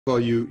Well,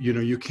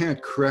 you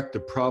can't correct a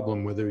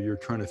problem whether you're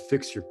trying to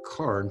fix your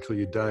car until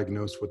you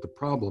diagnose what the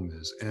problem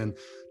is. And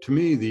to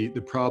me,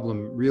 the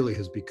problem really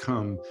has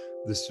become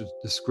this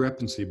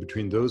discrepancy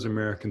between those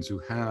Americans who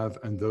have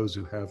and those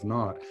who have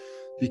not.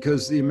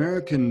 Because the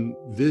American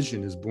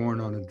vision is born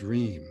on a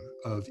dream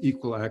of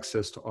equal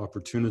access to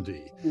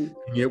opportunity. Mm.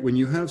 And yet when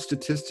you have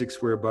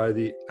statistics whereby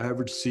the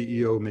average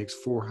CEO makes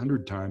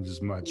 400 times as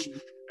much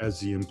as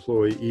the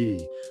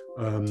employee,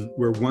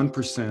 where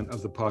 1%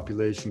 of the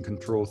population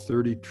control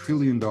 $30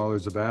 trillion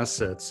of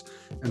assets,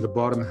 and the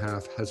bottom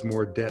half has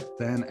more debt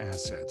than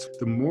assets.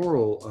 The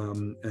moral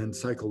and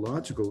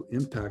psychological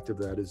impact of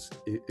that is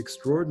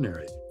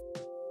extraordinary.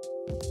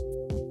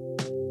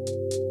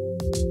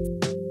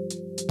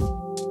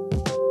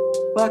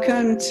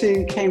 Welcome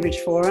to Cambridge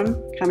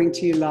Forum, coming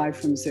to you live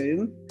from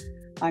Zoom.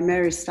 I'm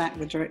Mary Stack,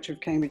 the director of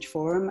Cambridge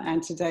Forum,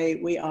 and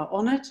today we are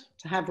honoured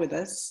to have with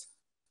us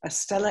a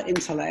stellar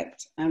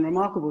intellect and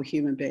remarkable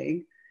human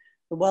being,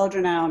 the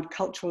world-renowned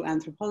cultural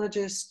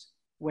anthropologist,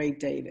 Wade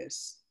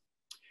Davis.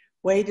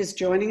 Wade is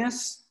joining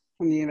us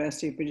from the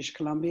University of British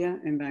Columbia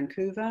in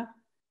Vancouver,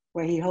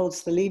 where he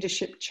holds the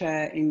leadership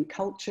chair in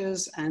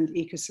cultures and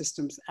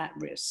ecosystems at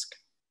risk.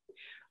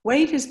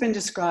 Wade has been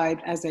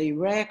described as a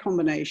rare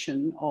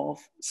combination of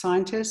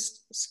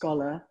scientist,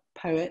 scholar,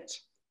 poet,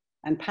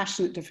 and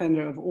passionate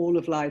defender of all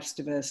of life's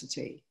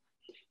diversity.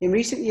 In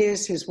recent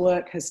years, his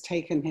work has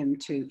taken him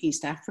to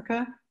East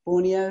Africa,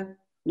 Borneo,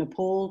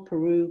 Nepal,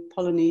 Peru,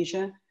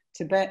 Polynesia,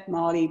 Tibet,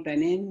 Mali,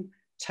 Benin,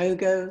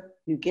 Togo,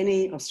 New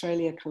Guinea,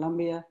 Australia,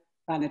 Colombia,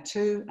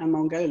 Vanuatu, and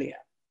Mongolia.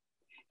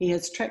 He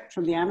has trekked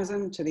from the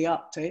Amazon to the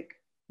Arctic,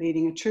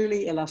 leading a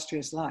truly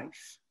illustrious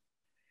life.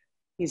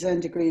 He's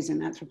earned degrees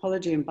in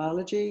anthropology and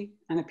biology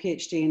and a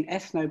PhD in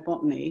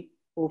ethnobotany,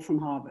 all from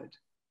Harvard.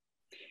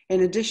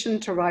 In addition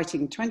to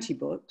writing 20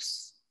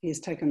 books, he has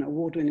taken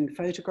award-winning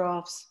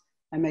photographs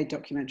and made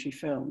documentary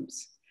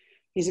films.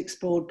 He's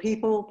explored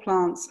people,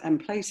 plants,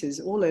 and places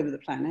all over the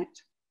planet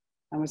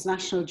and was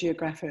National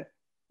Geographic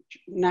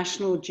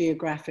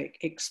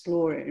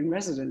Explorer in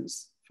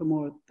Residence for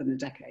more than a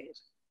decade.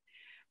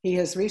 He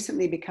has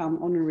recently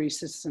become Honorary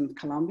Citizen of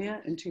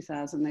Columbia in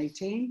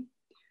 2018.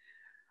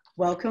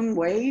 Welcome,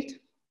 Wade.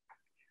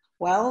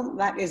 Well,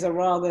 that is a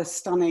rather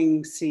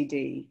stunning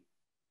CD.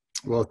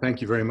 Well,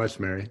 thank you very much,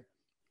 Mary.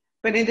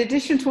 But in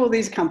addition to all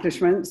these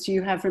accomplishments,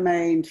 you have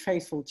remained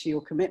faithful to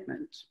your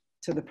commitment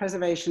to the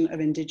preservation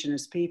of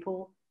Indigenous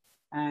people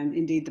and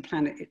indeed the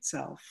planet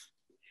itself.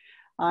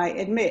 I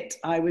admit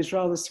I was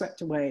rather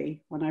swept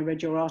away when I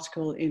read your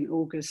article in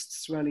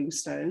August's Rolling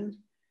Stone,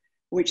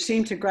 which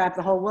seemed to grab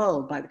the whole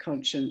world by the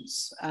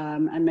conscience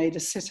and made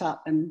us sit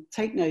up and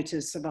take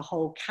notice of a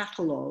whole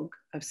catalogue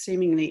of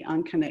seemingly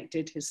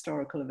unconnected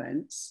historical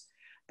events,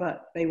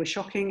 but they were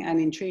shocking and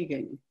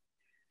intriguing.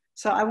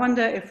 So I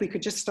wonder if we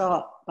could just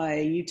start by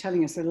you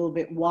telling us a little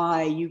bit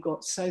why you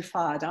got so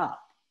fired up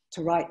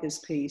to write this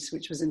piece,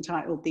 which was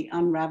entitled The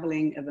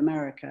Unraveling of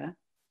America,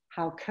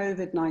 How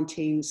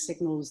COVID-19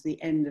 Signals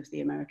the End of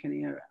the American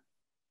Era.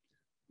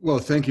 Well,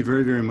 thank you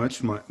very, very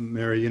much,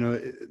 Mary. You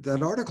know,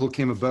 that article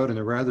came about in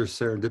a rather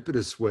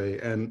serendipitous way.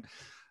 And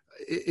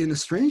in a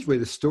strange way,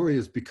 the story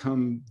has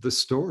become the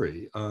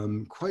story.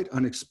 Quite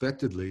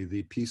unexpectedly,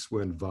 the piece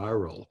went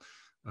viral,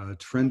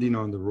 trending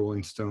on the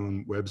Rolling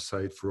Stone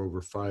website for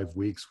over 5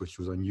 weeks, which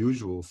was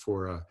unusual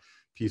for a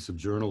piece of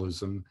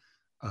journalism.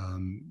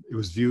 It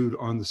was viewed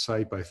on the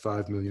site by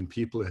 5 million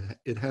people.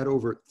 It had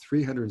over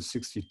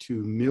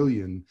 362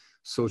 million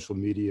social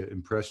media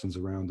impressions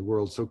around the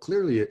world. So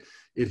clearly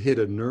it hit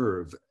a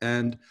nerve.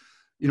 And,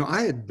 you know,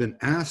 I had been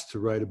asked to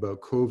write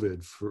about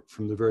COVID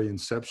from the very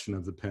inception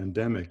of the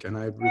pandemic, and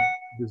I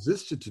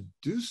resisted to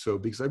do so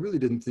because I really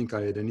didn't think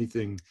I had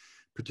anything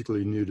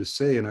particularly new to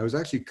say. And I was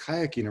actually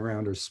kayaking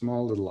around our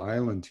small little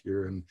island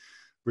here in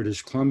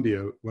British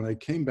Columbia when I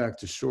came back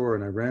to shore,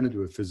 and I ran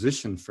into a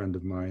physician friend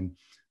of mine,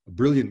 a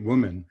brilliant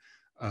woman,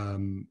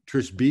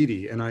 Trish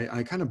Beattie, and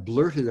I kind of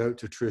blurted out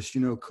to Trish,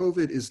 you know,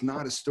 COVID is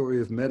not a story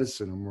of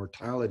medicine or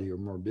mortality or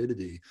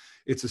morbidity.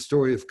 It's a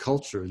story of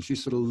culture. And she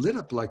sort of lit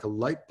up like a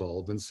light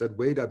bulb and said,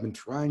 Wade, I've been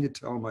trying to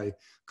tell my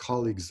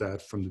colleagues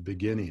that from the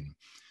beginning.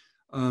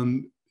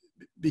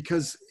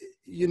 Because,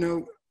 you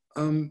know,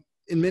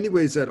 in many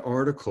ways that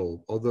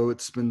article, although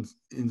it's been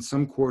in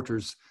some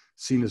quarters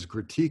seen as a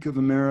critique of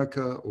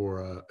America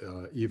or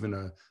even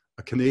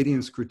a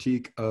Canadian's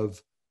critique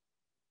of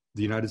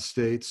the United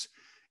States,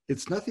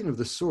 it's nothing of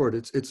the sort.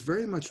 It's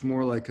very much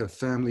more like a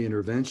family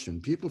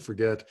intervention. People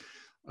forget,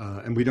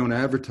 and we don't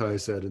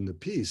advertise that in the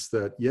piece,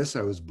 that yes,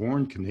 I was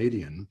born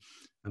Canadian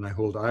and I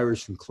hold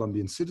Irish and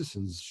Colombian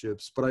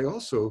citizenships, but I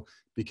also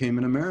became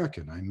an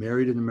American. I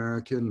married an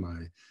American.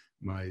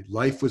 My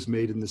life was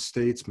made in the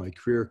States. My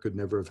career could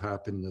never have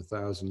happened in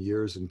 1,000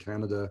 years in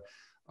Canada.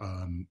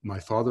 My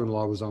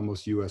father-in-law was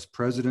almost US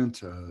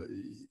president,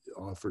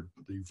 offered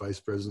the vice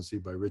presidency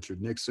by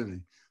Richard Nixon. He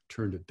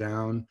turned it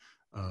down.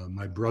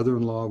 My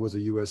brother-in-law was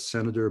a US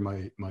senator.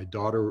 My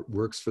daughter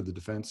works for the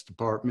Defense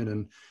Department,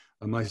 and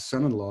my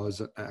son-in-law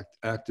is an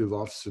active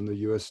officer in the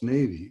US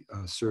Navy,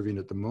 serving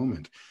at the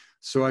moment.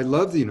 So I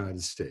love the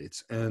United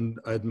States and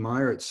I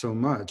admire it so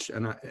much.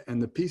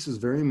 And the piece is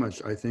very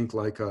much, I think,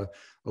 like a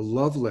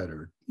love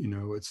letter. You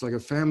know, it's like a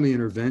family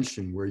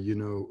intervention where, you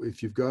know,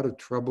 if you've got a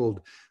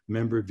troubled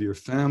member of your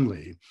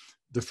family,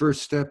 the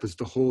first step is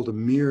to hold a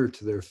mirror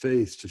to their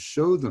face to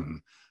show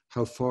them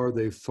how far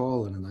they've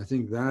fallen. And I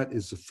think that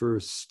is the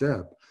first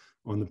step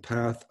on the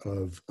path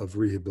of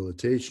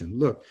rehabilitation.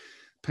 Look,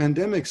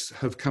 pandemics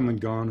have come and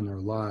gone in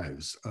our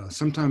lives.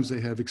 Sometimes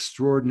they have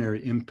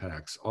extraordinary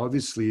impacts.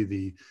 Obviously,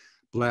 the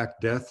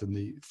Black Death in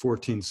the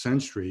 14th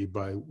century,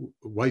 by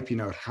wiping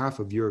out half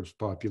of Europe's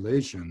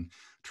population,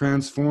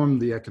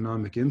 transformed the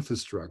economic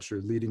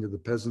infrastructure, leading to the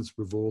Peasants'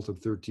 Revolt of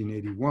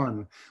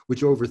 1381,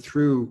 which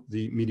overthrew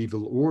the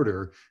medieval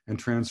order and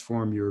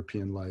transformed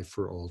European life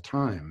for all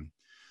time.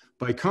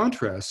 By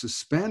contrast, the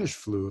Spanish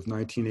flu of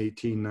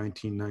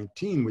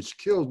 1918-1919, which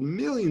killed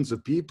millions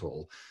of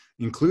people,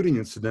 including,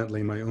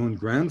 incidentally, my own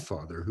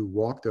grandfather, who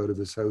walked out of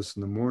his house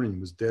in the morning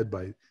and was dead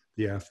by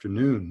the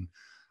afternoon,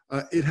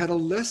 it had a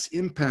less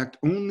impact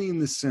only in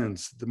the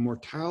sense that the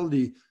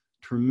mortality,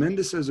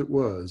 tremendous as it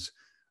was,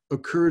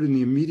 occurred in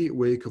the immediate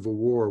wake of a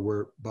war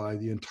whereby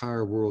the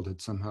entire world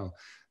had somehow,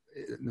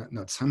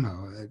 not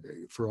somehow,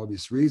 for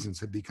obvious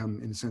reasons, had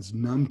become, in a sense,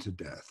 numb to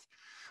death.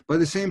 By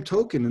the same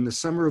token, in the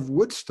summer of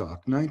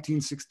Woodstock,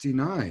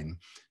 1969,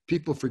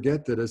 people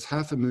forget that as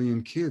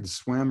 500,000 kids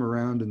swam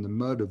around in the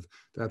mud of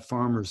that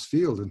farmer's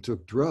field and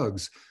took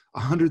drugs,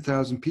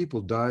 100,000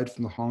 people died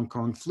from the Hong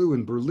Kong flu.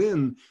 In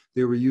Berlin,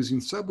 they were using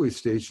subway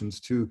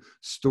stations to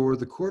store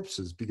the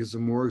corpses because the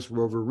morgues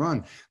were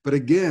overrun. But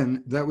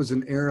again, that was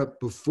an era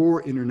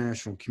before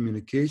international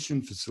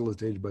communication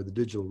facilitated by the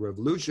digital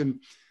revolution,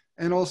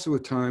 and also a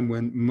time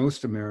when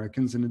most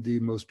Americans, and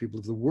indeed most people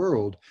of the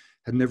world,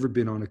 had never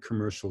been on a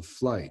commercial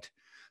flight.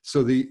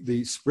 So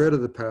the spread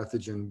of the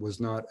pathogen was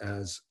not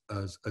as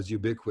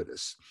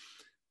ubiquitous.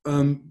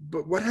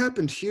 But what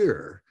happened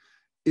here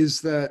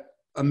is that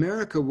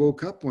America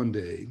woke up one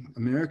day,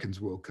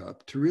 Americans woke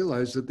up to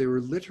realize that they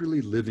were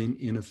literally living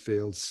in a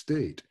failed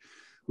state,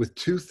 with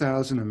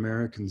 2,000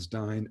 Americans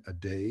dying a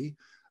day,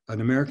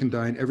 an American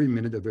dying every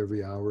minute of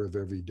every hour of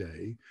every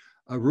day,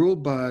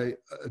 ruled by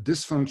a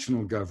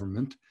dysfunctional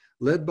government,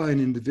 led by an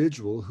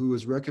individual who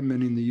was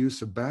recommending the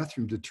use of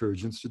bathroom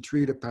detergents to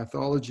treat a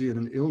pathology and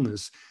an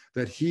illness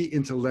that he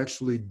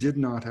intellectually did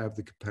not have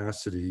the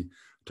capacity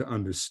to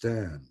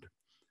understand.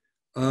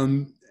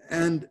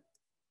 And,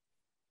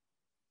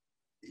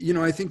 you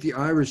know, I think the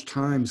Irish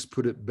Times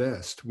put it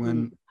best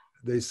when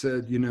they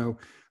said, you know,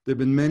 there have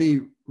been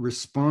many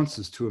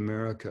responses to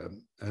America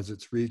as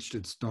it's reached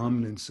its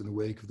dominance in the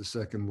wake of the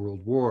Second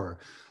World War: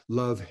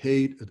 love,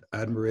 hate,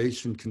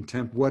 admiration,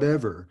 contempt,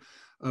 whatever.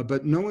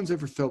 But no one's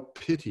ever felt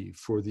pity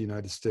for the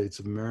United States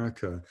of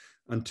America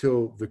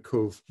until the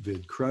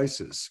COVID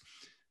crisis.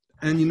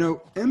 And, you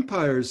know,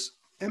 empires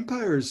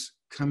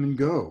come and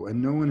go,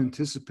 and no one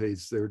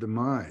anticipates their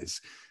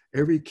demise.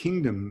 Every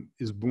kingdom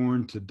is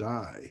born to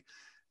die.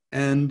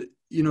 And,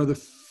 you know, the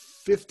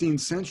 15th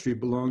century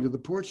belonged to the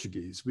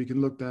Portuguese. We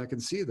can look back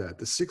and see that.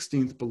 The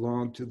 16th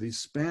belonged to the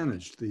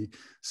Spanish, the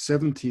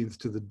 17th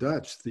to the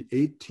Dutch, the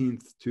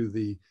 18th to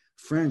the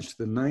French,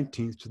 the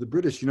 19th to the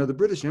British. You know, the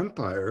British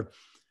Empire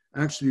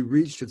actually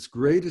reached its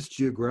greatest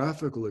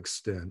geographical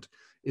extent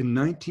in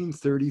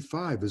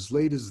 1935. As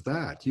late as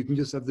that, you can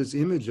just have this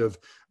image of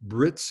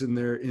Brits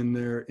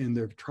in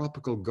their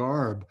tropical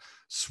garb,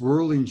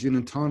 swirling gin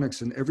and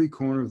tonics in every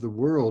corner of the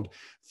world,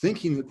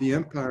 thinking that the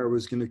empire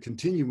was going to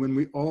continue, when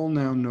we all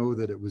now know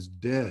that it was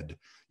dead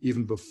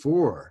even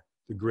before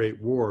the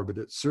Great War, but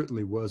it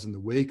certainly was in the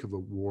wake of a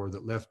war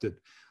that left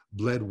it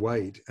bled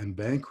white and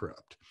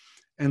bankrupt.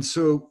 And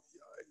so,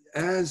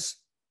 as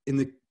in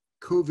the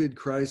COVID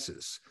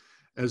crisis,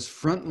 as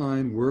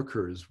frontline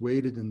workers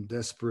waited in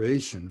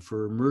desperation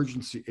for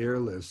emergency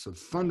airlifts of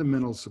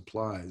fundamental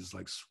supplies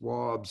like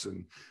swabs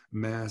and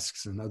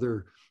masks and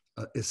other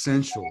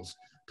essentials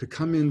to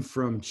come in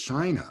from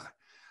China,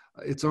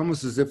 it's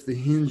almost as if the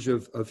hinge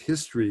of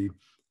history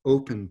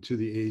opened to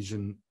the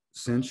Asian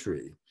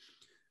century.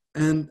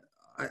 And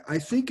I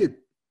think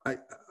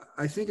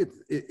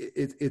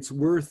it's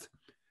worth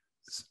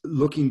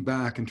looking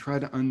back and try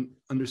to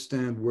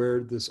understand where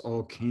this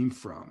all came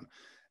from,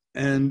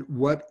 and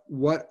what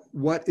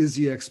is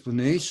the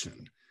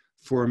explanation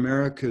for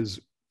America's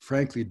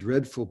frankly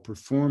dreadful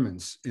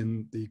performance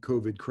in the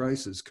COVID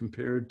crisis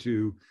compared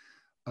to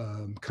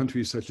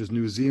countries such as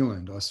New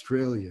Zealand,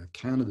 Australia,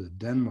 Canada,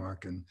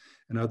 Denmark, and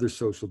other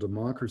social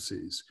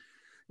democracies.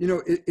 You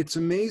know, it's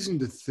amazing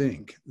to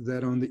think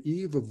that on the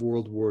eve of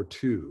World War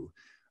II,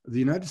 the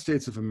United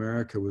States of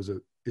America was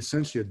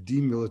essentially a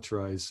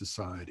demilitarized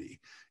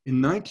society.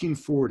 In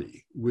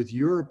 1940, with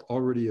Europe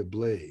already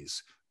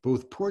ablaze,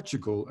 both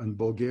Portugal and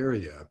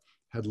Bulgaria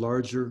had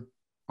larger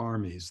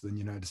armies than the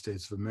United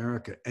States of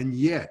America. And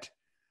yet,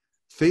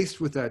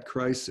 faced with that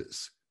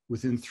crisis,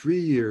 within 3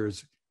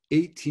 years,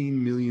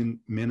 18 million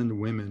men and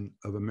women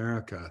of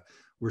America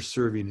were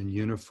serving in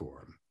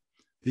uniform.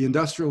 The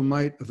industrial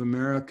might of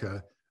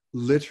America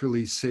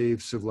literally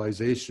saved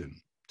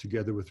civilization,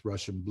 together with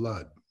Russian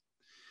blood.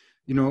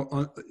 You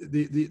know,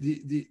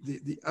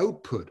 the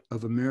output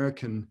of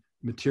American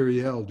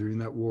materiel during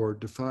that war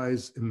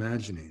defies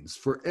imaginings.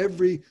 For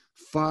every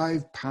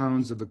 5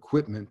 pounds of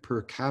equipment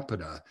per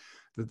capita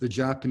that the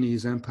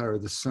Japanese Empire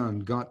of the Sun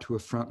got to a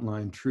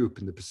frontline troop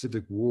in the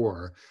Pacific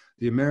War,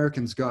 the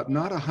Americans got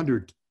not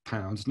 100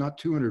 pounds, not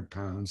 200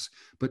 pounds,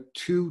 but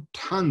 2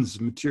 tons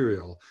of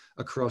material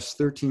across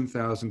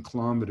 13,000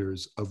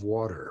 kilometers of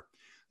water.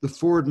 The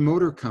Ford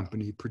Motor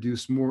Company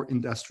produced more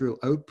industrial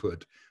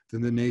output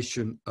than the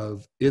nation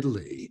of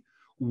Italy.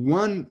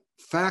 One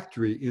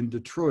factory in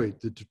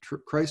Detroit,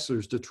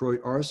 Chrysler's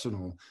Detroit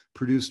Arsenal,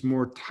 produced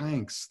more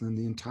tanks than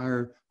the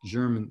entire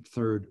German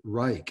Third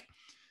Reich.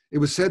 It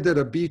was said that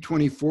a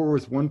B-24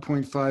 with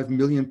 1.5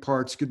 million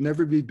parts could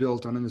never be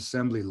built on an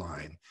assembly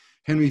line.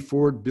 Henry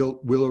Ford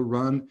built Willow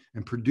Run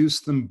and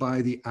produced them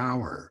by the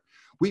hour.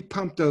 We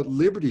pumped out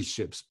Liberty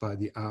ships by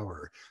the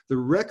hour. The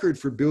record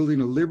for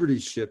building a Liberty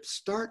ship,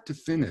 start to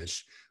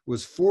finish,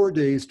 was 4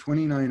 days,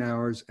 29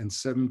 hours, and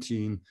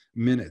 17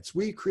 minutes.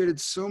 We created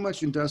so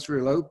much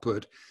industrial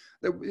output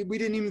that we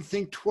didn't even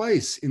think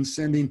twice in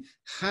sending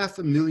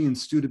 500,000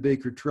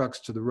 Studebaker trucks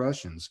to the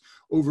Russians,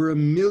 over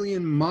 1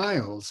 million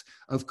miles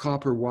of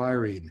copper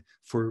wiring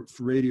for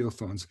radio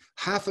phones,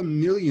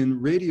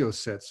 500,000 radio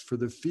sets for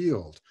the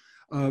field.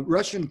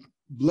 Russian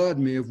blood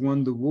may have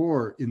won the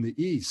war in the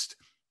East,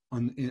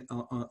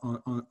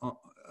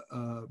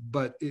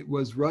 but it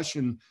was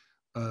Russian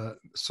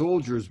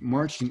soldiers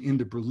marching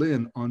into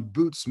Berlin on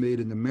boots made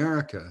in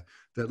America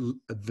that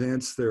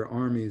advanced their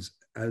armies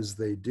as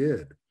they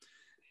did.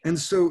 And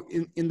so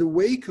in the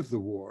wake of the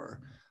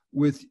war,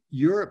 with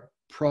Europe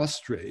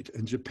prostrate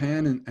and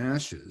Japan in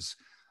ashes,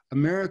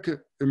 America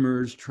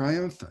emerged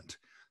triumphant.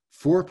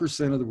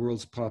 4% of the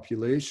world's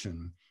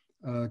population,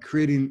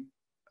 creating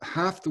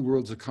half the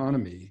world's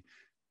economy,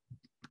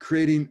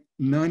 creating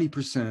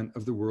 90%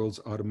 of the world's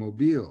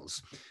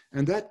automobiles.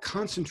 And that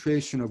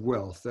concentration of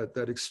wealth,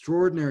 that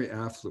extraordinary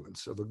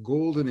affluence of a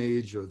golden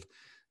age of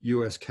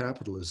US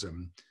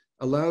capitalism,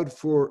 allowed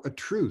for a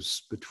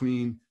truce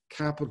between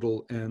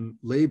capital and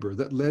labor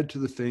that led to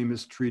the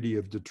famous Treaty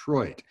of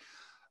Detroit,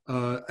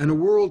 and a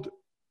world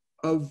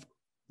of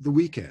the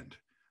weekend,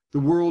 the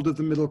world of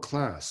the middle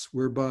class,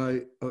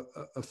 whereby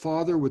a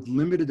father with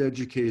limited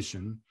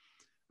education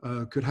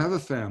could have a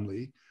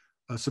family,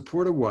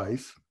 support a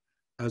wife,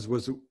 as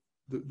was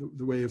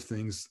the way of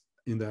things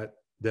in that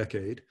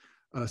decade,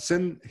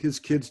 send his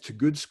kids to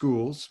good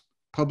schools,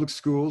 public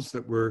schools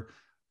that were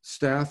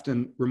staffed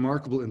and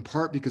remarkable in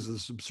part because of the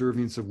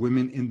subservience of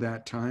women in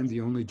that time. The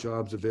only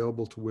jobs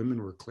available to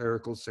women were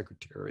clerical,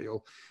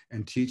 secretarial,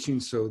 and teaching.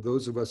 So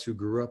those of us who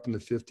grew up in the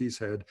 50s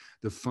had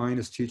the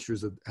finest teachers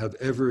that have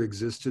ever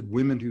existed,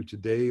 women who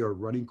today are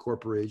running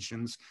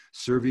corporations,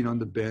 serving on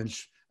the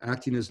bench,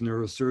 acting as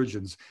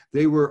neurosurgeons.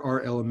 They were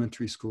our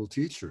elementary school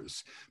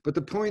teachers. But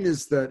the point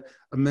is that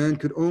a man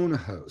could own a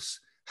house,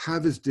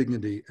 have his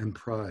dignity and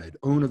pride,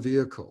 own a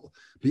vehicle,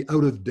 be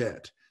out of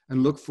debt,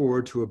 and look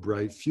forward to a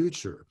bright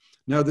future.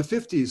 Now, the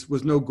 50s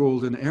was no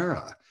golden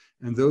era,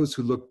 and those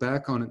who look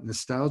back on it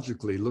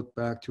nostalgically look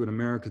back to an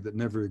America that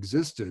never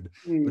existed,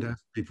 but has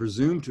to be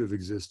presumed to have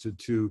existed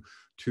to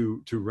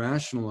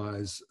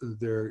rationalize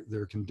their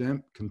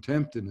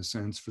contempt, in a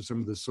sense, for some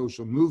of the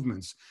social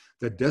movements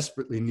that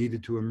desperately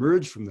needed to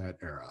emerge from that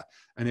era,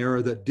 an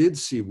era that did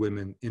see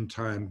women in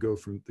time go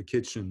from the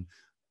kitchen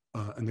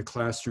and the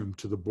classroom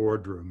to the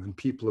boardroom, and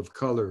people of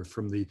color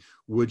from the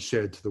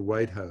woodshed to the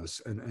White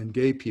House, and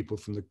gay people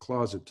from the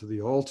closet to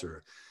the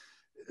altar.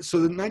 So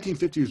the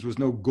 1950s was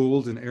no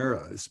golden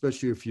era,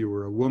 especially if you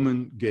were a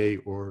woman, gay,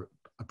 or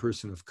a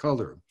person of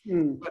color.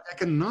 But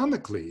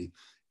economically,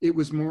 it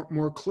was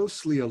more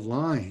closely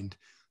aligned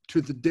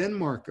to the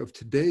Denmark of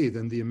today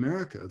than the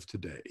America of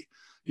today.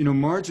 You know,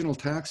 marginal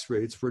tax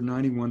rates were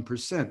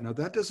 91%. Now,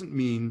 that doesn't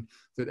mean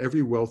that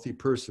every wealthy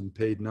person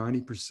paid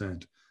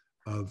 90%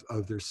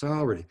 of their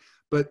salary,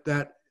 but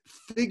that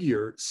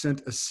figure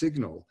sent a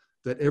signal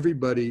that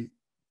everybody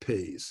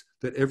pays,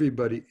 that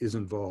everybody is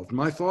involved.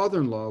 My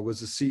father-in-law was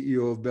the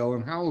CEO of Bell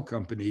and Howell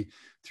Company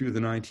through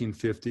the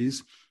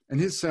 1950s, and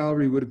his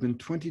salary would have been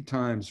 20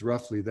 times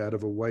roughly that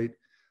of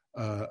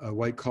a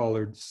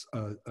white-collared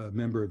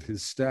member of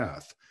his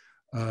staff.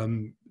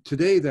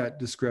 Today, that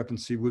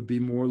discrepancy would be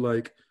more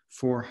like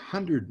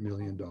 $400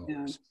 million.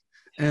 Yeah.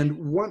 And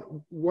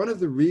one of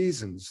the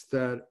reasons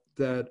that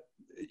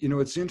you know,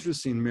 it's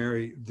interesting,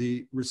 Mary,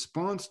 the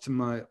response to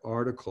my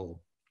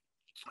article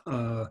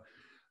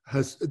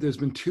there's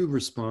been two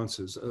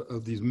responses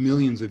of these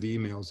millions of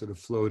emails that have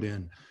flowed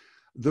in.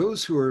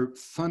 Those who are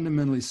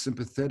fundamentally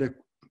sympathetic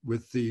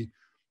with the,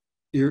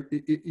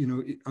 you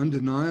know,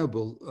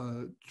 undeniable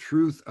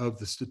truth of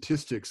the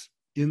statistics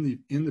in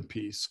the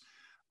piece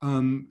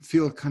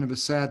feel kind of a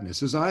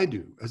sadness, as I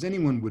do, as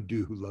anyone would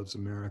do who loves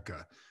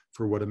America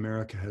for what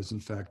America has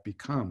in fact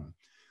become.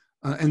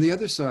 And the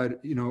other side,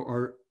 you know,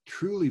 are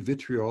truly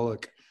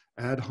vitriolic,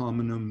 ad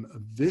hominem,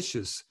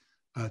 vicious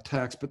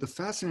attacks. But the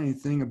fascinating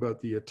thing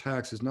about the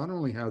attacks is not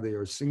only how they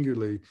are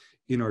singularly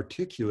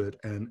inarticulate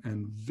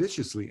and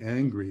viciously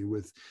angry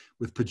with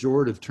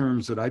pejorative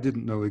terms that I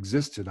didn't know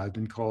existed. I've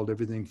been called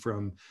everything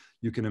from,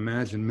 you can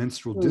imagine,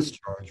 menstrual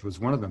discharge was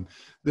one of them.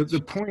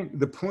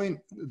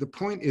 The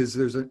point is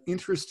there's an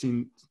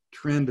interesting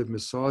trend of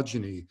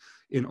misogyny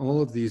in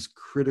all of these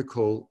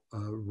critical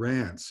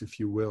rants, if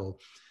you will.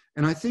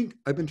 And I think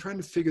I've been trying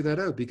to figure that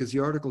out because the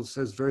article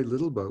says very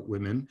little about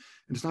women,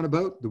 and it's not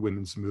about the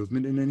women's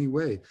movement in any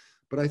way.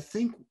 But I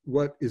think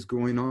what is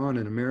going on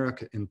in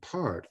America in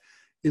part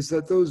is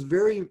that those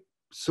very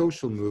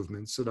social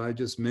movements that I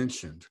just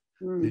mentioned,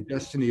 the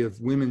destiny of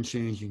women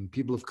changing,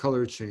 people of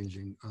color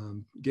changing,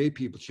 gay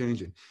people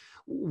changing,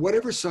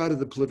 whatever side of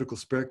the political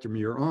spectrum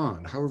you're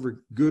on,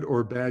 however good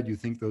or bad you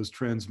think those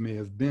trends may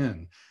have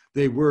been,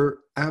 they were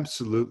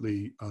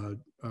absolutely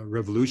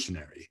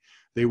revolutionary.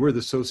 They were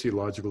the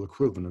sociological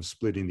equivalent of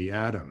splitting the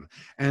atom.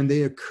 And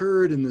they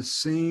occurred in the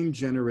same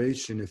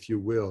generation, if you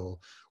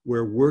will,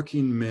 where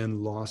working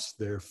men lost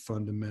their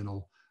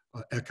fundamental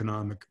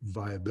economic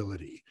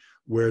viability,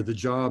 where the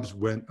jobs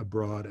went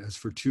abroad as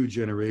for 2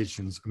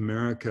 generations,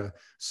 America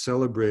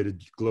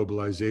celebrated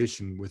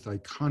globalization with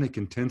iconic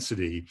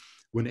intensity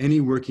when any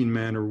working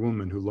man or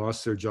woman who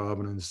lost their job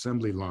on an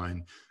assembly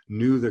line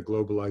knew that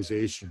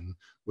globalization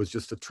was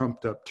just a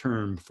trumped up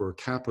term for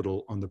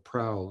capital on the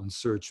prowl in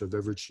search of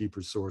ever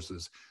cheaper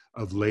sources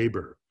of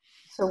labor.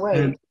 So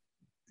wait, do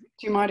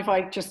you mind if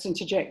I just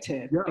interject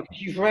here? Yeah.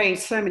 Because you've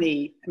raised so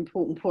many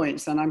important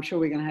points and I'm sure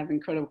we're going to have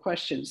incredible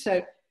questions.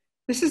 So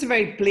this is a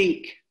very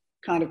bleak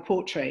kind of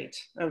portrait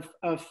of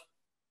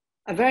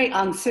a very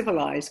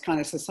uncivilized kind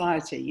of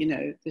society. You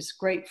know, this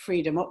great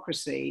free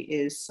democracy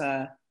is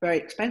very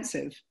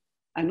expensive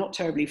and not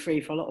terribly free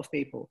for a lot of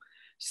people.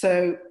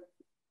 So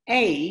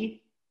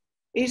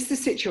is the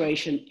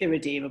situation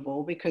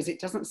irredeemable? Because it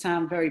doesn't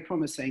sound very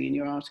promising in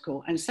your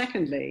article. And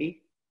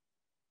secondly,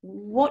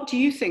 what do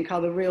you think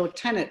are the real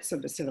tenets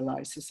of a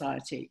civilized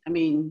society? I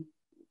mean,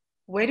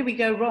 where do we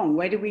go wrong?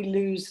 Where do we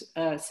lose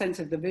a sense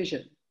of the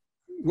vision?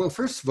 Well,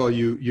 first of all,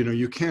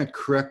 you can't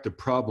correct a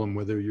problem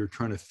whether you're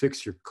trying to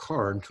fix your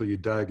car until you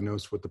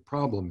diagnose what the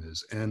problem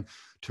is. And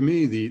to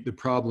me, the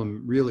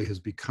problem really has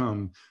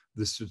become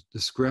this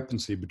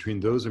discrepancy between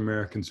those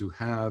Americans who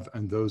have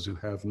and those who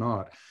have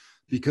not.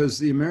 Because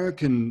the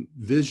American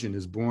vision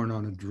is born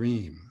on a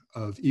dream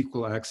of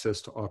equal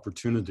access to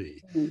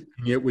opportunity. And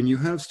yet when you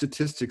have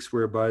statistics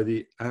whereby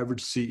the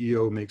average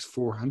CEO makes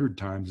 400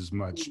 times as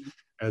much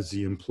as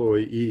the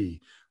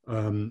employee,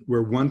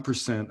 where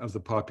 1% of the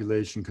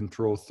population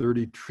control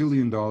 $30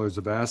 trillion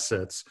of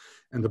assets,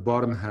 and the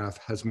bottom half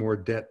has more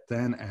debt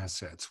than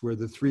assets, where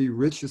the 3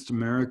 richest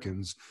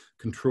Americans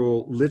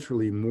control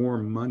literally more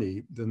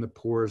money than the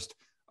poorest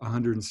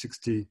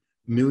 160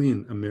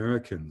 million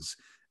Americans.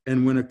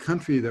 And when a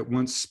country that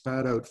once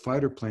spat out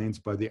fighter planes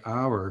by the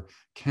hour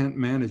can't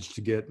manage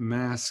to get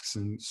masks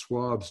and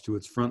swabs to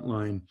its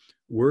frontline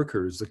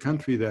workers, the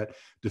country that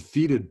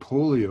defeated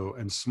polio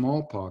and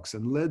smallpox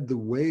and led the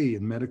way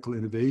in medical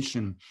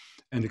innovation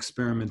and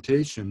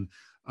experimentation,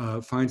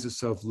 finds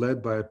itself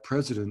led by a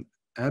president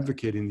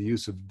advocating the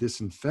use of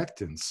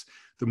disinfectants,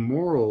 the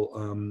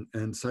moral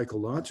and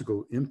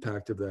psychological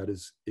impact of that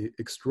is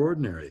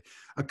extraordinary.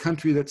 A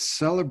country that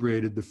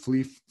celebrated the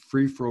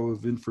free flow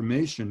of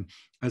information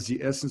as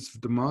the essence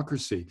of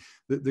democracy,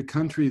 the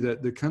country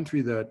that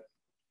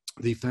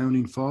the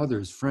founding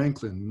fathers,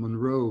 Franklin,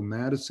 Monroe,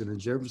 Madison, and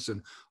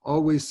Jefferson,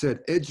 always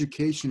said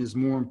education is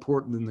more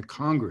important than the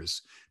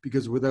Congress,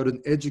 because without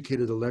an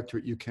educated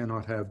electorate, you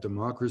cannot have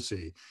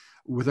democracy.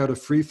 Without a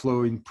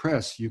free-flowing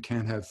press, you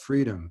can't have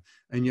freedom.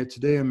 And yet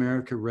today,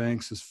 America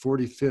ranks as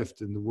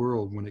 45th in the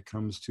world when it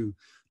comes to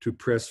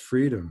press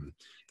freedom.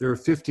 There are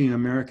 15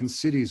 American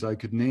cities I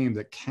could name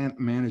that can't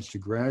manage to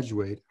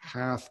graduate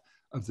half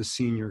of the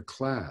senior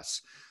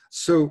class.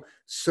 So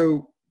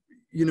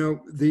you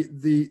know,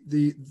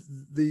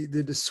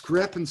 the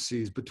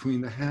discrepancies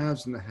between the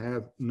haves and the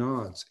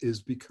have-nots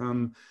is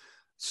become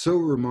so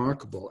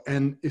remarkable.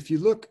 And if you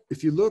look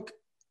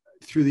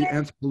through the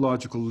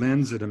anthropological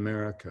lens at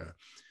America,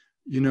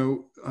 you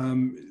know,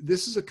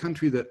 this is a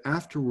country that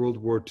after World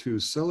War II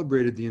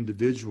celebrated the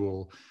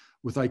individual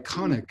with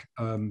iconic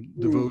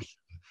devotion,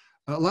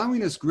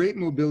 allowing us great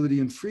mobility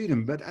and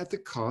freedom, but at the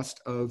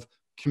cost of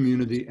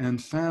community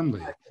and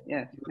family.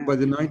 Yeah. By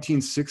the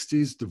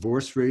 1960s,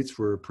 divorce rates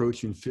were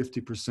approaching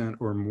 50%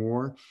 or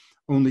more.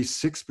 Only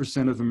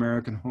 6% of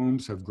American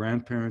homes have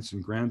grandparents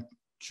and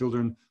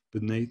grandchildren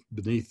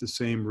beneath the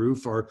same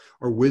roof. Our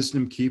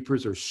wisdom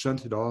keepers are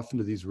shunted off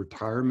into these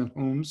retirement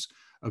homes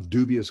of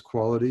dubious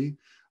quality.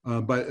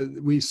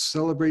 We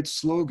celebrate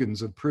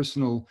slogans of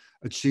personal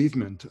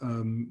achievement,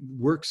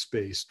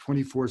 workspace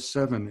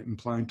 24/7,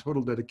 implying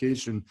total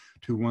dedication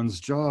to one's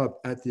job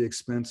at the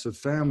expense of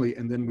family.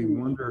 And then we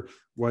wonder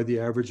why the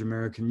average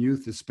American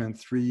youth has spent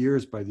 3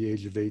 years by the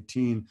age of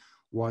 18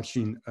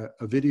 watching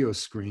a video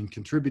screen,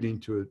 contributing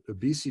to an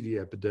obesity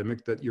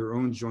epidemic that your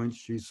own Joint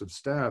Chiefs of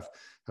Staff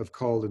have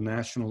called a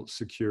national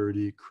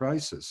security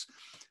crisis.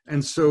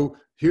 And so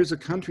here's a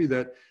country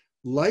that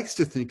likes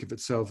to think of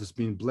itself as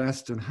being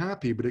blessed and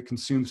happy, but it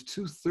consumes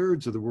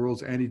 2/3 of the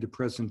world's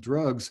antidepressant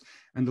drugs.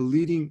 And the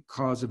leading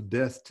cause of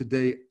death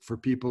today for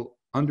people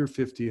under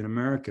 50 in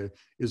America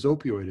is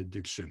opioid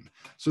addiction.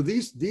 So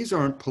these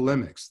aren't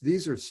polemics,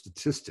 these are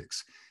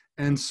statistics.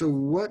 And so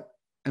what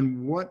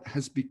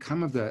has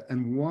become of that,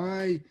 and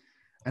why,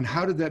 and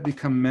how did that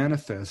become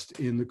manifest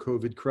in the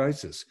COVID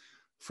crisis?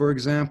 For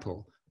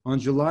example, on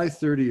July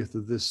 30th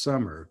of this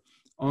summer,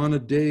 on a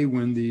day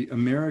when the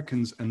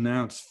Americans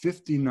announced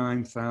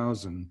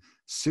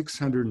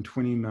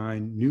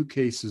 59,629 new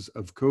cases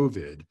of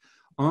COVID,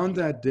 on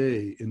that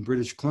day in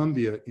British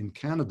Columbia in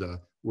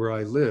Canada, where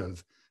I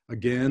live,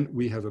 again,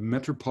 we have a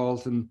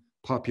metropolitan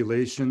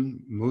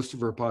population. Most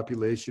of our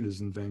population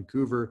is in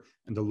Vancouver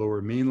and the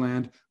Lower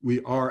Mainland.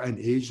 We are an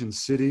Asian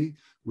city.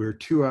 We're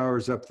 2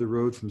 hours up the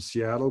road from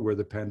Seattle, where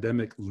the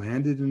pandemic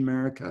landed in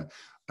America.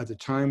 At the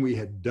time, we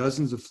had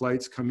dozens of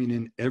flights coming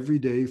in every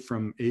day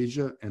from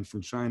Asia and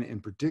from China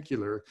in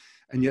particular.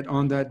 And yet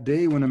on that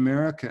day when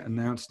America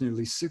announced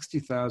nearly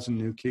 60,000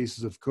 new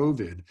cases of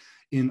COVID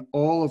in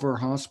all of our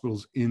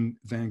hospitals in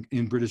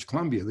British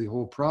Columbia, the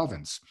whole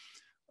province,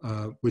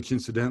 which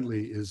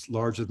incidentally is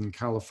larger than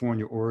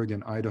California,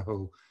 Oregon,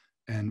 Idaho,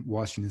 and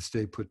Washington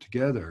State put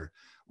together,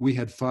 we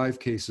had 5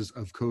 cases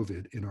of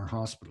COVID in our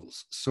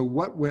hospitals. So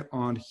what went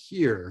on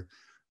here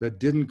that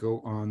didn't go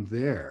on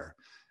there?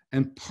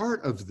 And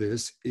part of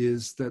this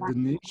is that the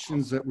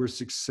nations that were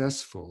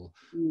successful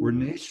were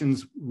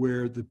nations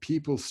where the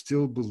people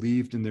still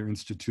believed in their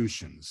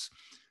institutions.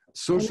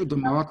 Social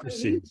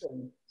democracy.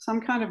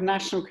 Some kind of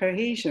national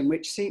cohesion,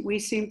 which we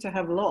seem to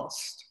have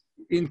lost.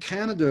 In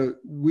Canada,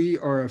 we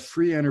are a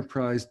free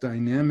enterprise,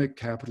 dynamic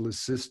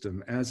capitalist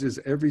system, as is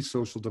every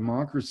social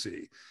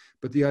democracy.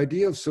 But the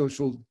idea of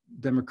social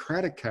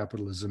democratic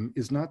capitalism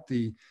is not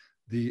the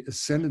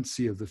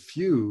ascendancy of the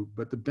few,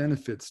 but the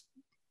benefits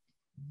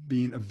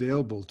being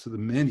available to the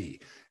many.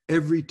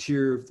 Every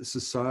tier of the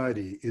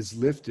society is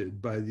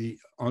lifted by the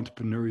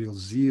entrepreneurial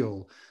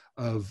zeal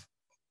of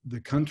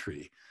the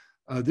country.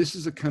 This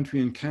is a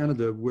country in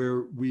Canada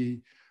where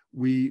we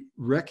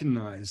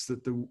recognize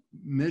that the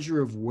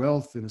measure of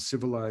wealth in a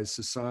civilized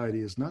society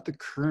is not the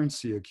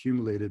currency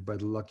accumulated by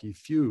the lucky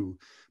few,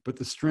 but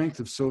the strength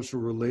of social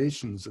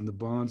relations and the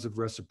bonds of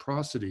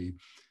reciprocity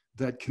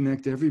that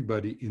connect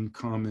everybody in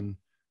common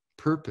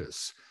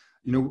purpose.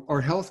 You know,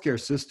 our healthcare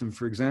system,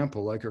 for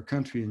example, like our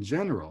country in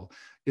general,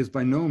 is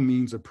by no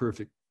means a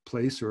perfect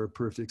place or a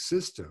perfect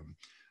system.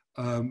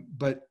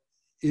 But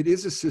it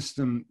is a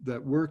system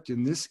that worked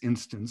in this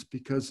instance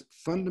because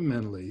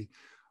fundamentally,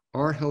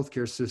 our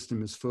healthcare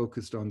system is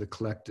focused on the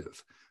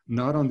collective,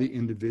 not on the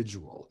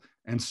individual,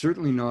 and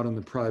certainly not on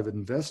the private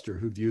investor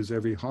who views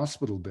every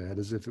hospital bed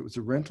as if it was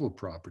a rental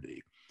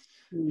property.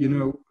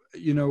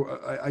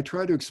 I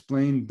try to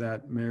explain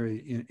that,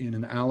 Mary, in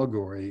an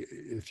allegory,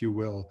 if you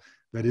will,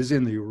 that is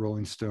in the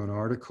Rolling Stone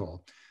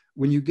article.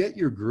 When you get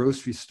your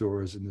grocery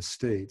stores in the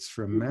States,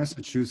 from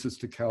Massachusetts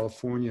to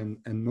California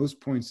and most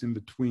points in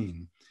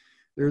between,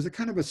 there's a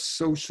kind of a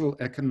social,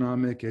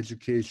 economic,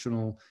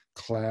 educational,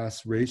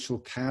 class, racial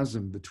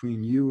chasm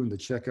between you and the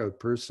checkout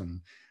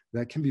person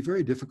that can be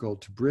very difficult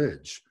to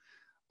bridge.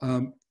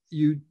 In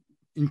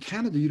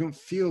Canada, you don't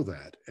feel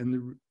that.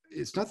 And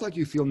it's not like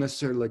you feel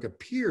necessarily like a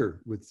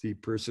peer with the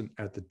person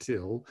at the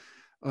till.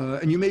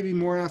 And you may be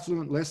more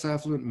affluent, less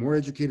affluent, more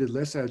educated,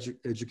 less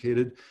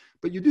educated,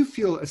 but you do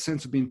feel a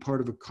sense of being part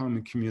of a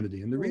common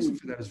community. And the reason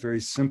for that is very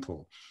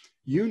simple.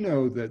 You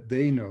know that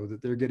they know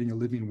that they're getting a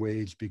living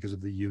wage because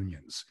of the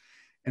unions.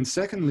 And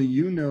secondly,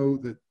 you know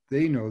that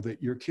they know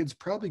that your kids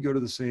probably go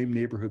to the same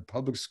neighborhood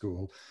public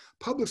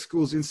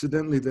schools,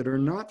 incidentally, that are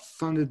not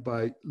funded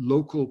by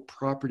local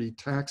property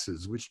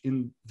taxes, which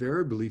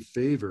invariably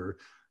favor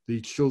the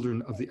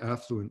children of the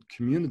affluent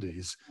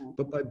communities,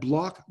 but by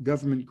block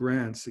government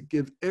grants that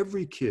give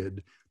every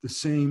kid the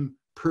same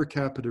per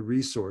capita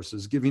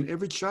resources, giving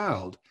every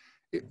child,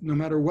 no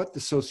matter what the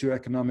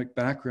socioeconomic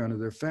background of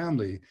their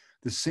family,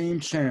 the same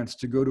chance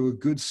to go to a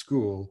good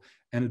school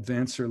and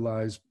advance their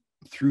lives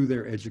through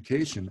their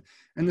education.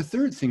 And the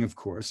third thing, of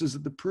course, is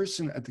that the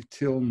person at the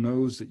till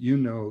knows that you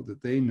know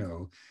that they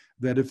know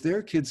that if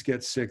their kids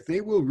get sick,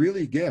 they will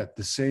really get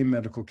the same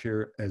medical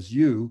care as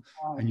you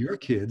and your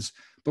kids,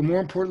 but more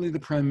importantly, the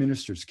Prime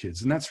Minister's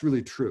kids. And that's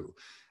really true.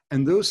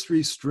 And those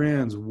 3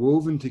 strands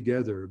woven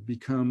together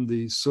become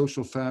the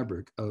social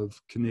fabric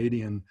of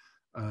Canadian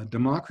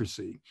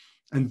democracy.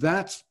 And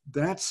that's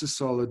the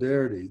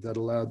solidarity that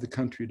allowed the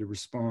country to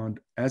respond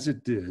as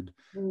it did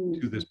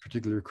to this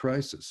particular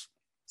crisis.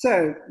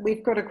 So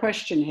we've got a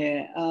question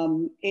here.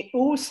 It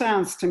all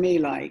sounds to me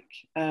like,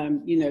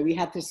 we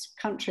had this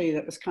country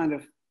that was kind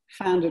of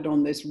founded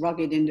on this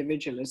rugged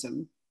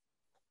individualism,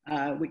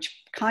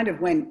 which kind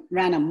of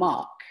ran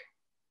amok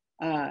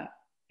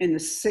in the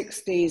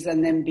 60s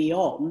and then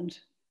beyond.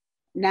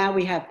 Now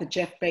we have the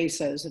Jeff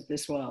Bezos of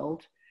this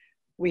world.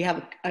 We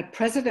have a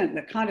president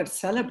that kind of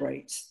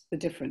celebrates the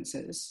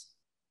differences.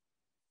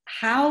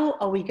 How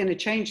are we going to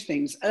change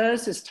things?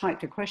 Urs has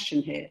typed a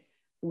question here.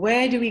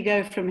 Where do we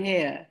go from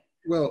here?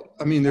 Well,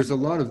 I mean, there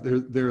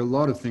are a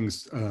lot of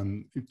things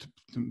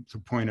to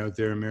point out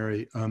there,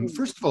 Mary.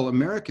 First of all,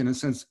 America, in a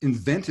sense,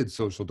 invented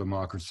social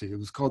democracy. It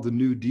was called the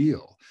New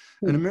Deal,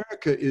 and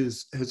America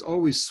has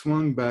always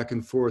swung back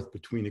and forth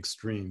between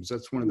extremes.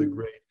 That's one of the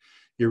great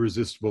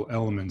irresistible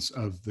elements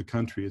of the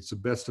country. It's the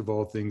best of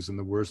all things and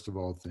the worst of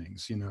all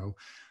things. You know,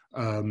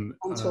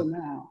 Until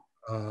now.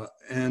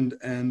 And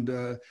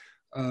the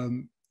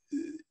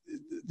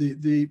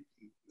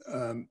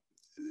um,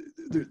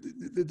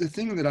 the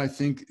thing that I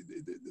think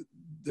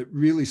that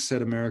really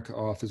set America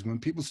off is when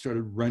people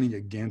started running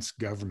against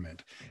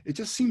government. It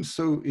just seems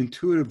so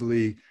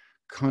intuitively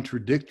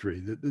contradictory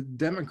that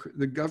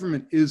the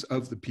government is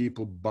of the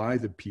people, by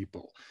the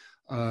people.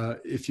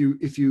 If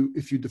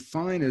you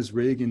define, as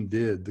Reagan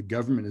did, the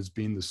government as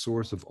being the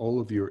source of all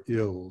of your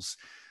ills,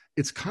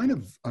 it's kind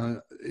of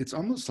it's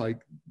almost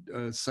like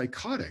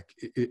psychotic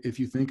if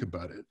you think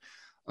about it.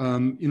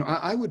 You know,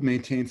 I would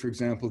maintain, for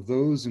example,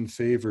 those in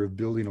favor of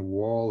building a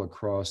wall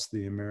across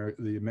the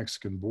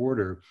Mexican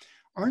border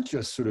aren't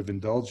just sort of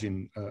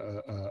indulging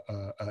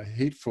a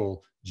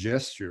hateful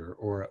gesture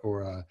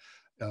or a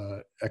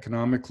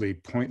economically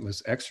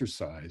pointless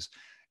exercise.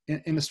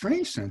 In a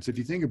strange sense, if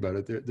you think about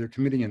it, they're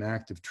committing an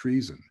act of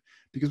treason.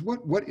 Because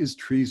what is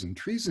treason?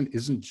 Treason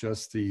isn't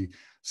just the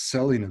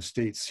selling of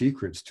state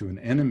secrets to an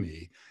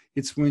enemy.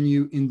 It's when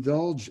you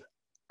indulge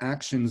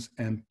actions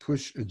and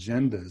push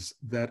agendas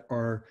that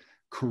are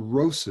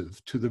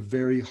corrosive to the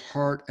very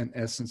heart and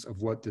essence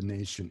of what the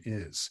nation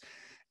is.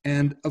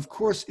 And of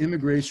course,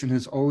 immigration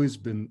has always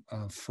been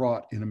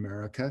fraught in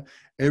America.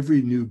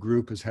 Every new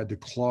group has had to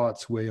claw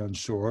its way on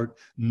shore.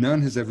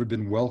 None has ever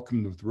been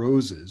welcomed with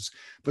roses,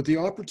 but the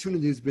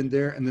opportunity has been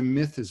there and the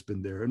myth has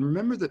been there. And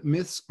remember that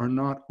myths are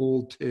not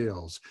old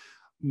tales.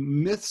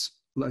 Myths,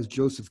 as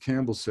Joseph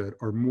Campbell said,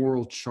 are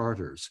moral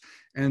charters.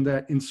 And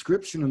that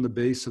inscription on the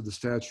base of the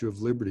Statue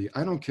of Liberty,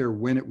 I don't care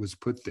when it was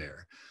put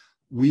there,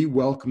 we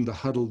welcome the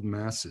huddled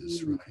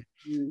masses, right?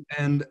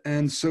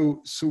 And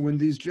so when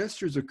these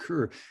gestures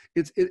occur,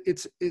 it's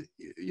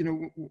you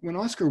know, when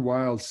Oscar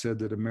Wilde said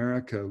that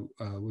America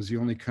was the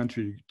only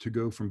country to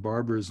go from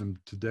barbarism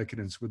to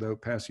decadence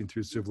without passing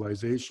through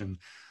civilization,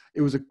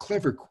 it was a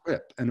clever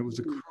quip and it was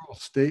a cruel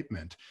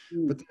statement.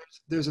 But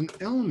there's an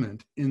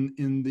element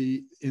in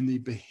the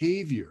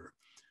behavior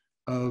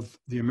of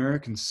the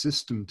American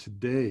system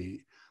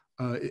today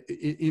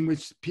in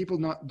which people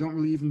don't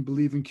really even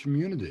believe in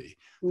community.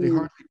 They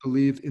hardly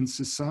believe in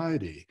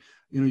society.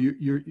 You know,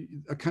 you're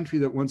a country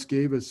that once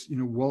gave us, you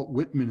know, Walt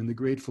Whitman and the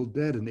Grateful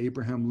Dead and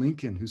Abraham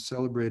Lincoln, who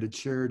celebrated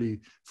charity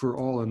for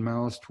all and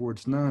malice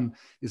towards none,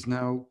 is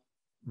now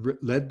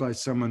led by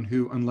someone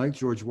who, unlike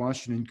George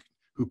Washington,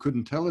 who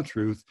couldn't tell the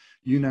truth,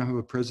 you now have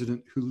a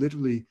president who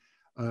literally,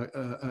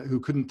 who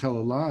couldn't tell a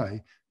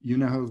lie. You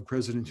now have a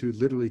president who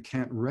literally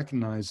can't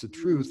recognize the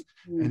truth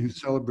and who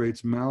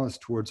celebrates malice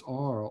towards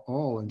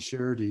all and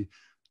charity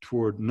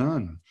toward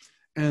none.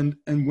 And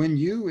when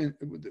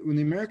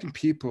the American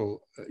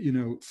people, you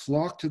know,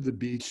 flock to the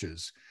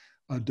beaches,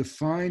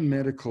 define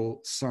medical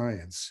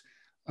science,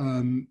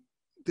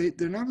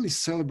 they're not really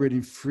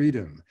celebrating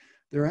freedom.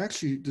 They're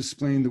actually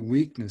displaying the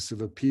weakness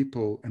of a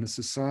people and a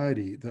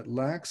society that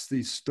lacks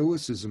the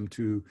stoicism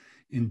to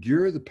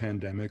endure the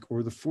pandemic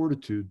or the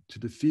fortitude to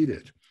defeat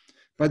it.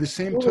 By the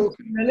same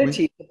token,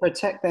 humility to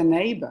protect their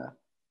neighbor.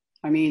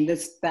 I mean,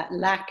 there's that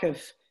lack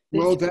of.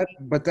 Well,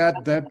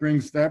 that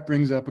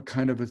brings up a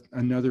kind of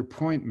another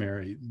point,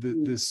 Mary.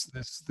 This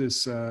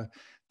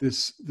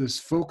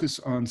focus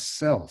on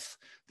self,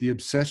 the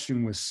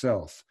obsession with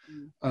self.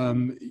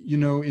 You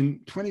know, in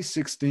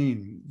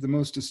 2016, the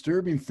most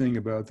disturbing thing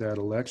about that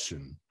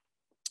election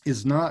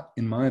is not,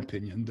 in my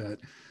opinion, that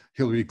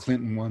Hillary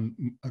Clinton won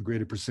a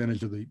greater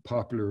percentage of the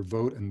popular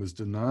vote and was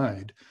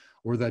denied,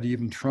 or that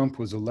even Trump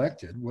was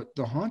elected. What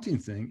the haunting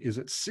thing is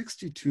that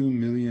 62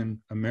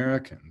 million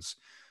Americans,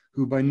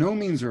 who by no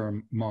means are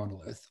a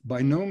monolith,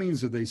 by no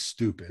means are they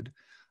stupid,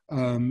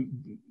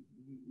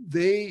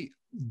 they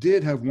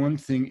did have one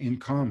thing in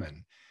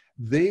common.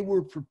 They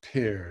were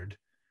prepared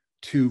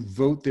to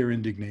vote their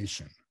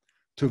indignation,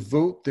 to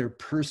vote their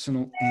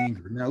personal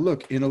anger. Now,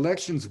 look, in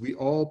elections, we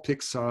all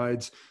pick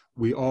sides.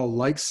 We all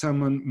like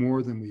someone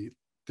more than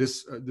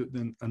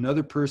than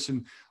another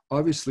person.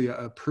 Obviously,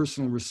 a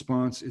personal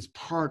response is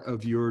part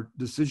of your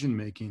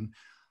decision-making,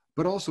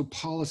 but also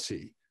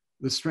policy,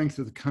 the strength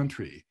of the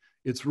country,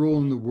 its role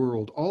in the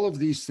world. All of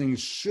these things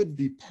should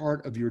be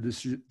part of your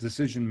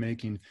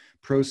decision-making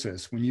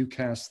process when you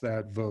cast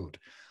that vote.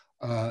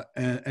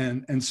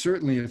 And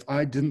certainly, if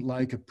I didn't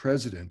like a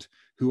president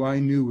who I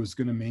knew was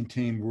going to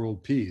maintain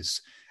world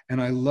peace,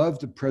 and I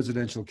loved a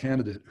presidential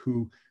candidate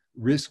who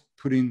risked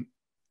putting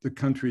the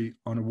country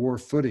on a war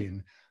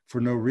footing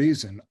for no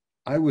reason,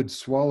 I would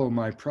swallow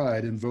my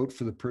pride and vote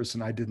for the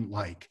person I didn't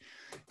like.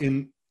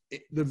 In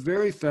the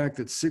very fact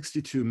that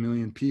 62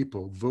 million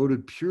people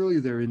voted purely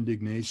their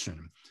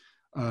indignation,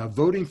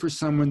 voting for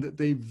someone that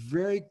they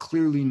very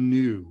clearly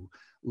knew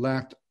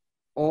lacked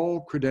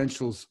all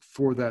credentials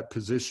for that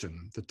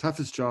position, the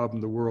toughest job in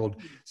the world,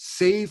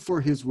 save for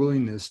his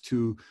willingness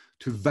to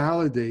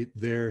validate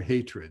their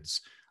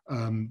hatreds,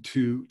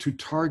 to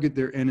target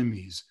their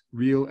enemies,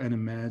 real and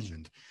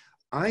imagined.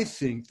 I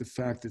think the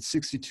fact that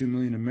 62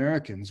 million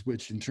Americans,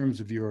 which in terms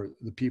of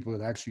the people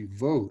that actually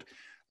vote,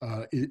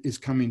 is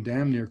coming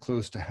damn near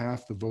close to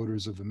half the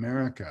voters of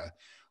America,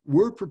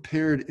 were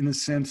prepared in a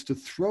sense to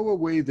throw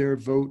away their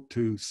vote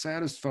to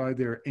satisfy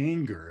their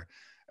anger,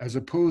 as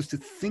opposed to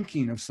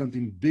thinking of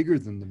something bigger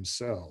than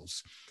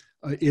themselves,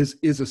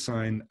 is a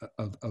sign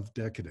of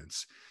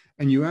decadence.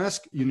 And you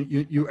ask,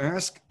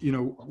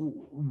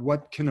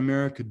 what can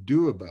America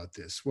do about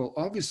this? Well,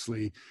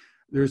 obviously,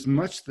 there's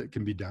much that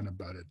can be done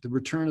about it. The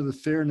return of the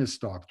fairness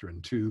doctrine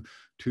to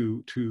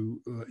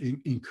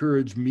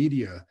encourage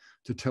media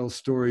to tell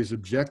stories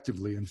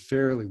objectively and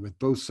fairly, with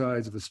both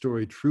sides of the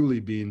story truly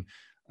being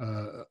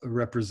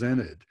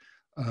represented.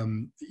 I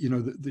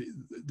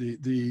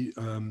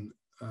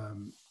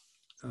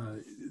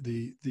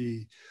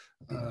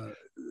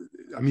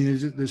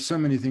mean, there's so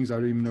many things I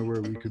don't even know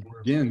where we could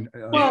begin.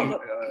 Well,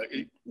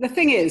 the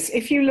thing is,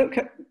 if you look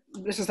at,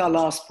 this is our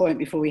last point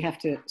before we have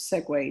to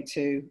segue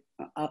to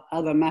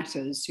other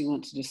matters you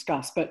want to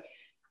discuss, but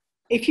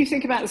if you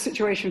think about the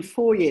situation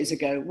 4 years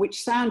ago,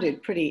 which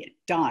sounded pretty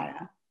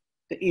dire,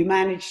 that you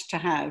managed to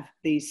have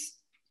these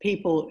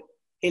people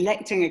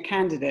electing a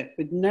candidate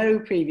with no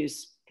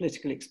previous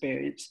political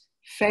experience,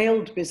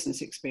 failed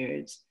business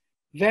experience,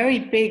 very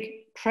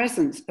big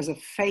presence as a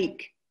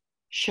fake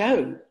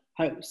show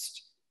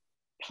host,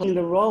 playing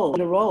the role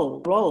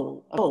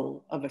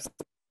of a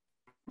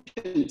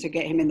to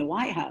get him in the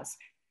White House.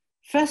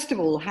 First of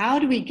all, how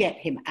do we get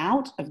him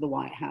out of the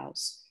White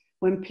House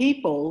when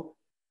people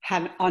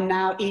are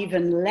now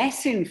even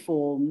less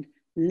informed,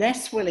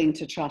 less willing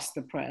to trust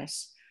the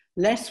press,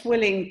 less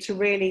willing to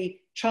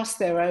really trust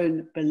their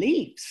own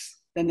beliefs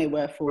than they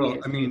were 4 years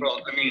ago? I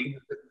mean,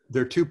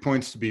 there are 2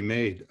 points to be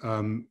made.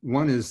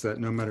 One is that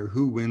no matter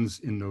who wins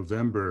in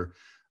November,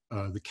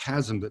 the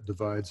chasm that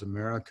divides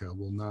America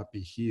will not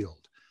be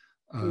healed.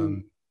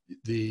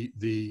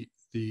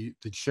 The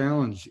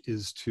challenge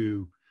is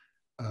to,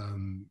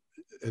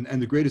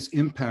 and the greatest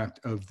impact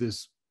of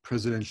this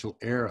presidential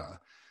era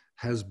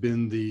has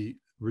been the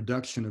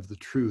reduction of the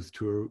truth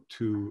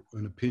to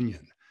an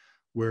opinion,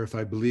 where if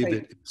I believe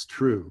it, it's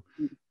true.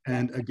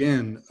 And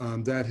again,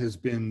 that has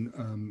been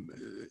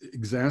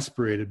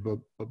exasperated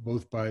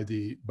both by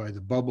the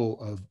bubble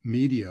of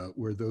media,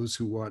 where those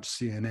who watch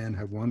CNN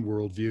have one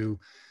worldview,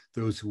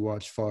 those who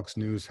watch Fox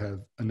News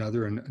have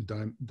another and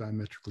a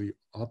diametrically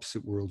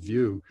opposite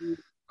worldview.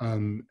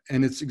 And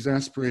it's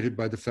exasperated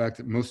by the fact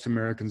that most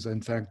Americans,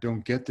 in fact,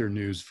 don't get their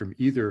news from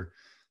either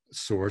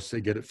source.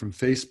 They get it from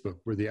Facebook,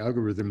 where the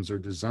algorithms are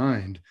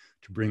designed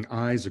to bring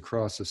eyes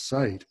across a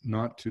site,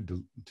 not to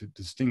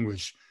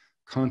distinguish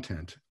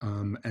content.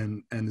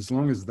 And as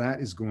long as that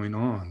is going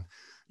on,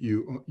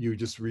 you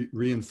just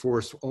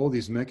reinforce all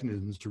these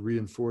mechanisms to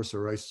reinforce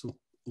our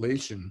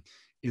isolation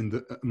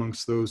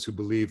amongst those who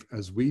believe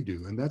as we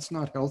do. And that's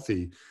not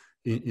healthy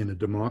in a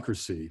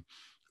democracy.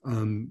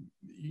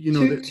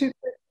 Two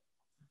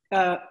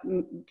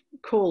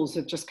calls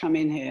have just come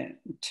in here.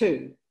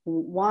 2.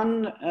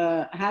 One,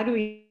 how do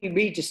we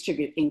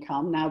redistribute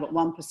income now that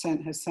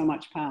 1% has so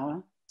much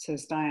power,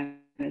 says Diana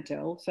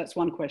Dill. So that's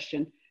one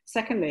question.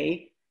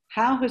 Secondly,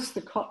 how has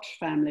the Koch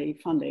family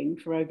funding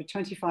for over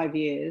 25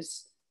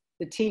 years,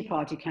 the Tea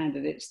Party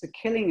candidates, the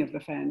killing of the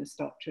fairness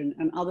doctrine,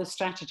 and other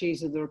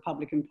strategies of the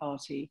Republican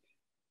Party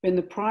been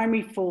the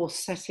primary force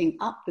setting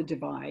up the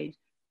divide?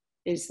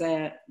 Is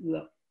there,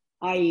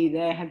 i.e.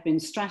 there have been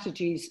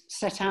strategies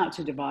set out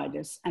to divide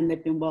us and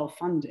they've been well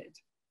funded?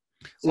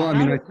 So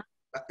well,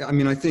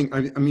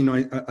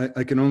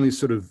 I can only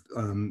sort of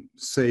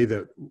say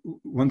that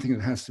one thing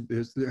that has to be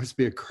is there has to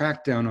be a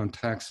crackdown on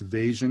tax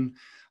evasion.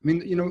 I mean,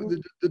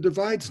 the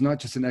divide's not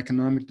just an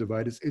economic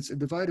divide, it's a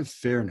divide of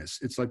fairness.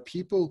 It's like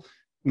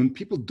when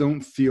people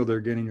don't feel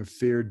they're getting a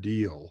fair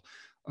deal,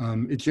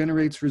 it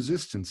generates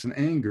resistance and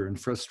anger and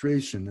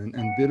frustration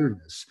and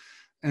bitterness.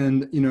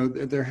 And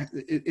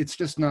it's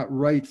just not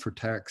right for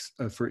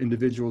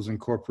individuals and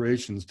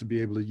corporations to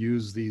be able to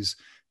use these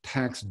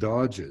tax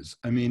dodges.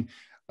 I mean,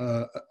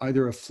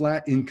 either a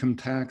flat income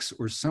tax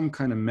or some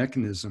kind of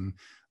mechanism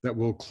that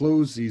will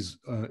close these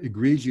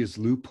egregious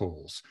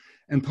loopholes.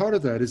 And part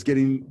of that is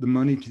getting the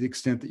money to the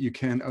extent that you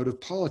can out of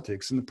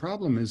politics. And the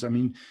problem is, I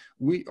mean,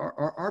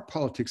 our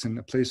politics in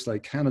a place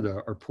like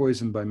Canada are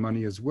poisoned by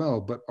money as well,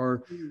 but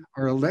our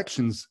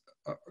elections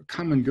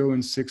come and go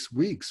in 6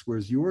 weeks,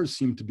 whereas yours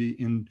seem to be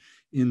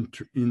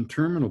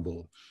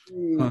interminable.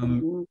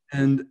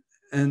 And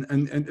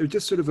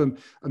just sort of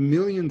a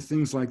million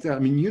things like that. I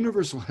mean,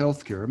 universal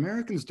healthcare,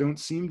 Americans don't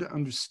seem to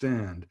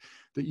understand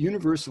that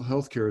universal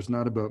healthcare is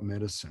not about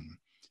medicine.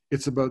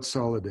 It's about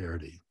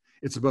solidarity.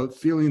 It's about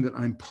feeling that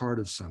I'm part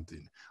of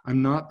something.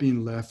 I'm not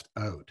being left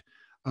out.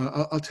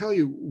 I'll tell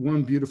you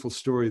one beautiful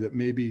story that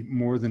maybe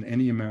more than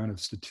any amount of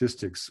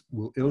statistics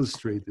will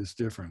illustrate this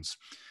difference.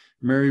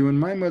 Mary, when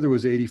my mother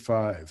was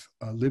 85,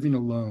 living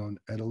alone,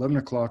 at 11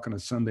 o'clock on a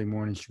Sunday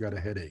morning, she got a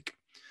headache.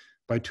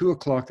 By 2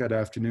 o'clock that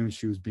afternoon,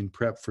 she was being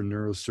prepped for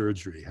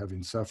neurosurgery,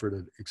 having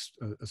suffered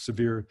a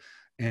severe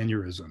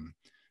aneurysm.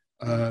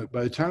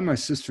 By the time my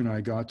sister and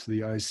I got to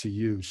the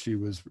ICU, she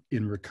was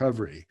in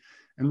recovery.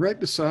 And right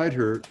beside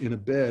her in a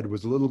bed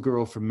was a little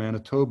girl from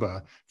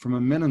Manitoba, from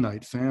a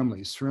Mennonite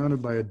family,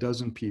 surrounded by a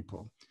dozen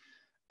people.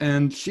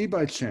 And she,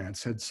 by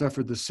chance, had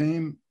suffered the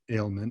same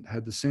ailment,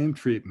 had the same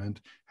treatment,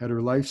 had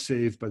her life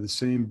saved by the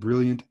same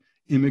brilliant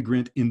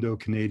immigrant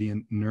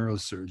Indo-Canadian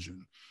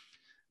neurosurgeon.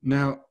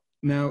 Now,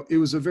 it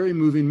was a very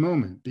moving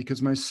moment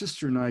because my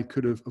sister and I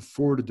could have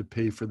afforded to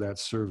pay for that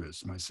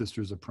service. My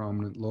sister's a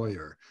prominent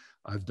lawyer.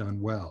 I've done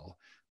well.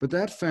 But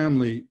that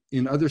family,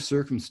 in other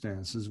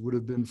circumstances, would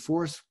have been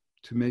forced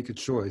to make a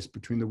choice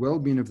between the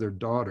well-being of their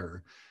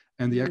daughter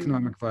and the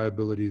economic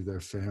viability of their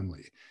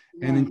family.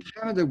 And in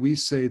Canada, we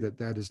say that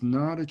that is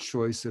not a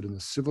choice that in a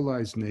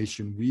civilized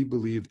nation we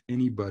believe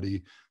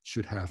anybody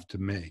should have to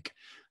make.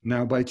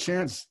 Now, by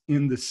chance,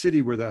 in the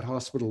city where that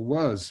hospital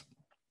was,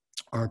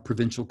 our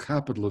provincial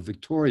capital of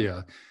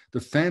Victoria,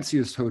 the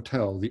fanciest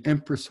hotel, the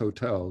Empress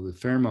Hotel, the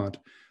Fairmont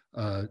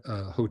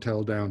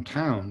Hotel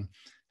downtown,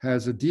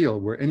 has a deal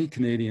where any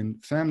Canadian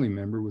family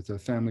member with a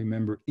family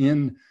member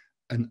in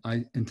an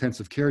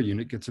intensive care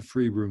unit gets a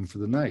free room for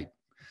the night.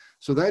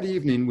 So that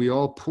evening, we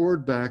all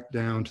poured back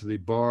down to the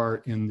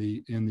bar in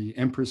the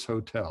Empress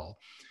Hotel.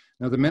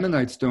 Now, the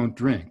Mennonites don't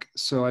drink,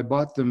 so I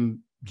bought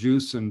them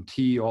juice and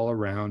tea all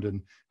around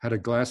and had a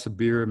glass of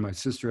beer, and my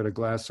sister had a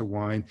glass of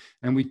wine,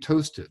 and we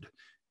toasted.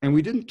 And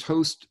we didn't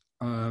toast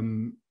our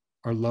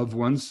loved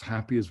ones,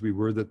 happy as we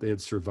were that they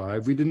had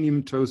survived. We didn't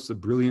even toast the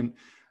brilliant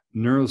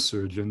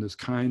neurosurgeon, this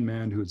kind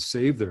man who had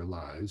saved their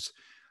lives.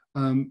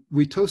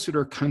 We toasted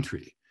our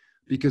country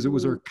because it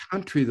was our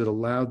country that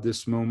allowed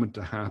this moment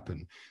to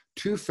happen.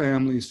 Two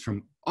families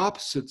from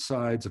opposite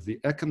sides of the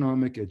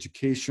economic,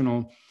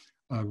 educational,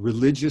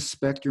 religious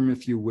spectrum,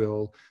 if you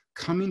will,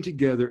 coming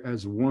together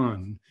as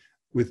one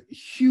with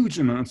huge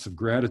amounts of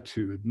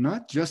gratitude,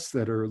 not just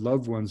that our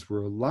loved ones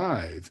were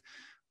alive,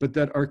 but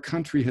that our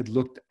country had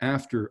looked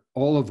after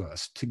all of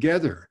us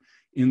together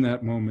in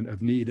that moment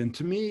of need. And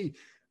to me,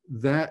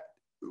 that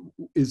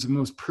is the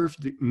most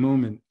perfect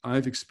moment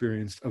I've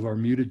experienced of our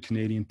muted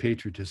Canadian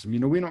patriotism. You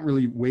know, we don't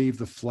really wave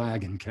the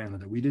flag in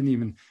Canada. We didn't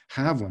even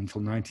have one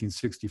until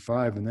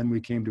 1965, and then we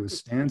came to a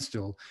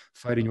standstill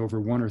fighting over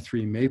 1 or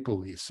 3 maple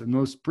leafs. The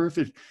most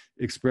perfect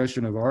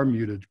expression of our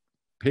muted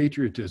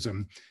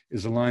patriotism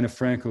is a line of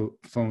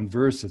Francophone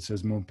verse that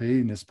says, "Mon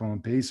pays n'est pas un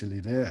pays, c'est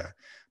l'hiver."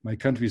 My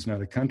country is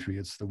not a country,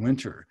 it's the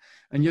winter.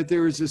 And yet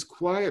there is this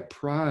quiet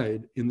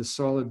pride in the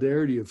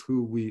solidarity of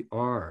who we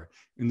are,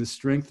 in the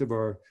strength of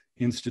our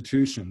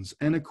institutions.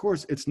 And of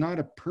course, it's not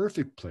a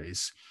perfect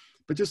place,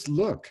 but just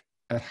look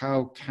at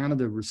how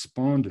Canada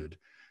responded.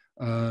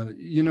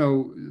 You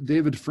know,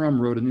 David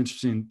Frum wrote an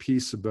interesting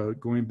piece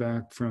about going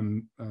back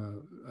from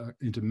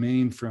into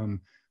Maine from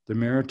the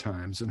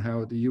Maritimes and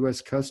how at the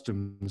US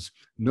Customs,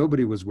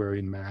 nobody was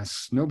wearing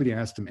masks. Nobody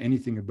asked him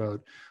anything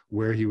about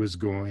where he was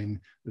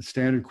going. The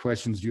standard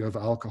questions, do you have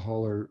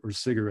alcohol or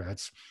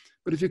cigarettes?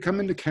 But if you come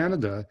into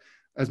Canada,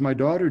 as my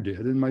daughter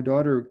did, and my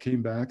daughter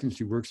came back and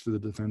she works for the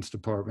Defense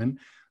Department,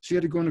 she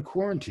had to go into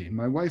quarantine.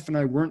 My wife and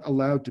I weren't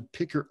allowed to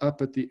pick her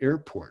up at the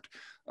airport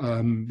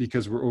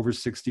because we're over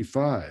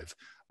 65.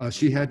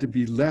 She had to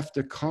be left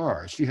a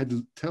car. She had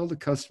to tell the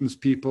customs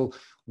people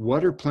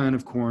what her plan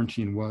of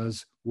quarantine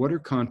was, what her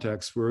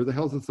contacts were. The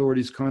health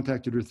authorities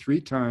contacted her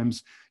 3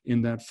 times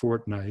in that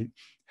fortnight.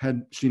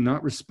 Had she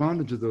not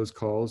responded to those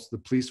calls, the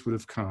police would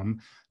have come,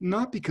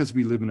 not because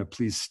we live in a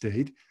police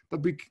state,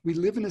 but we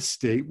live in a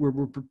state where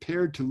we're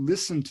prepared to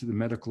listen to the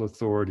medical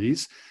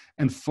authorities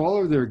and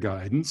follow their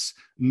guidance,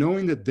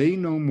 knowing that they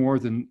know more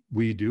than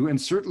we do, and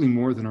certainly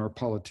more than our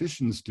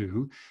politicians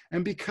do.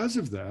 And because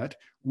of that,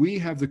 we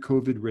have the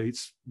COVID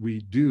rates we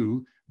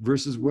do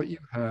versus what you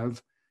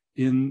have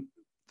in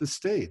the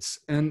States.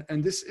 And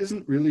this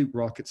isn't really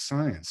rocket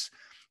science.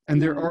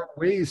 And there are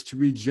ways to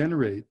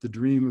regenerate the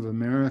dream of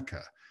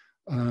America,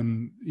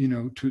 you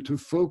know, to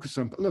focus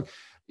on, look,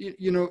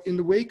 you know, in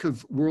the wake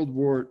of World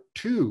War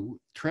II,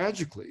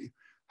 tragically,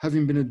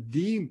 having been a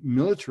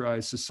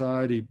demilitarized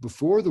society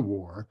before the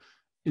war,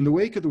 in the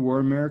wake of the war,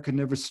 America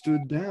never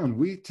stood down.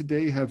 We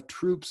today have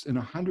troops in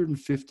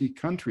 150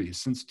 countries.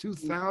 Since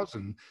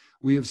 2000,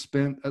 we have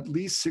spent at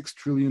least $6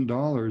 trillion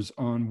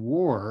on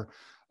war,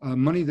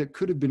 money that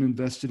could have been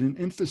invested in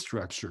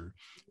infrastructure.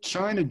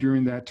 China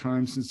during that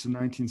time, since the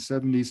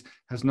 1970s,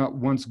 has not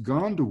once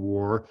gone to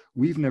war.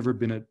 We've never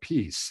been at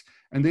peace.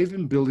 And they've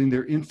been building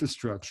their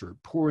infrastructure,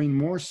 pouring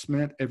more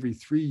cement every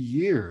 3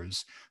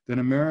 years than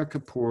America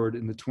poured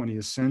in the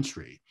 20th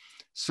century.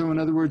 So in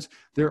other words,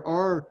 there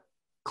are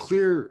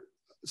clear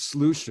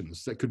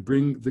solutions that could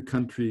bring the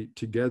country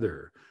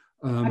together.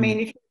 I mean,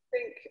 if you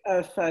think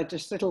of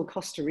just little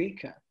Costa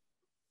Rica,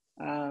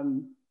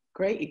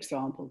 great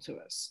example to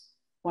us.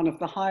 One of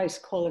the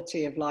highest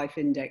quality of life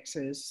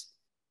indexes,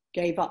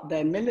 gave up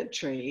their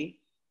military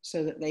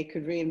so that they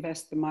could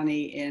reinvest the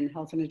money in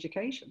health and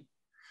education.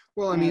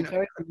 Well,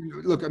 Very.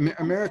 look,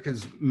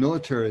 America's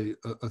military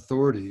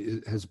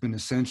authority has been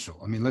essential.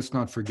 I mean, let's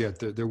not forget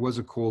that there was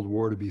a Cold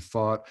War to be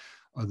fought.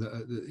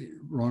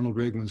 Ronald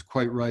Reagan was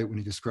quite right when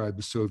he described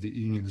the Soviet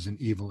Union as an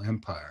evil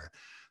empire,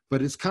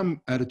 but it's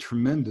come at a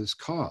tremendous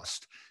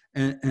cost.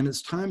 And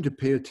it's time to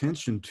pay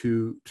attention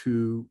to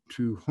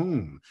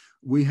whom.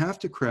 We have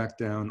to crack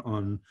down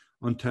on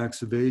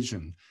tax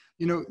evasion.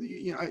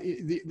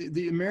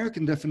 The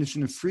American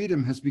definition of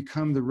freedom has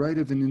become the right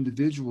of an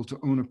individual to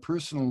own a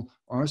personal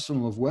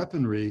arsenal of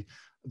weaponry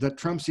that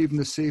trumps even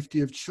the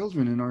safety of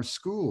children in our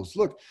schools.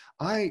 Look,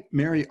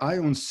 Mary, I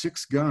own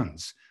 6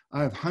 guns.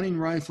 I have hunting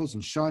rifles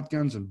and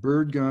shotguns and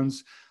bird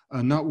guns.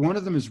 Not one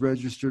of them is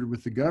registered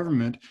with the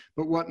government,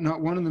 but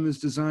not one of them is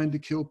designed to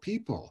kill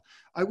people.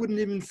 I wouldn't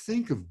even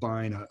think of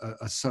buying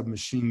a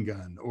submachine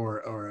gun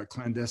or a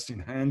clandestine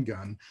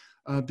handgun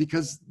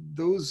because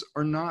those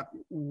are not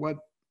what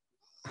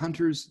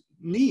hunters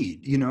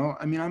need.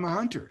 I'm a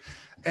hunter,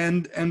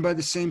 and by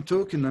the same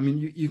token,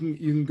 you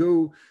can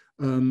go.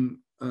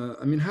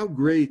 How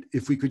great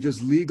if we could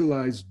just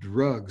legalize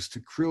drugs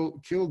to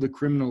kill the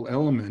criminal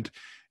element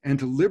and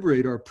to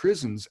liberate our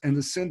prisons and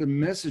to send a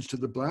message to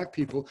the Black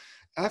people.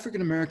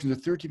 African Americans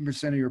are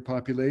 13% of your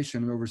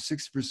population and over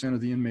 60%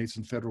 of the inmates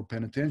in federal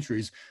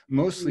penitentiaries,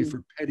 mostly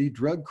for petty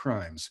drug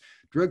crimes.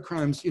 Drug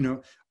crimes,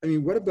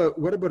 what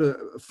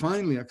about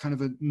finally a kind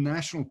of a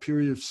national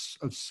period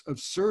of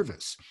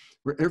service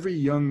where every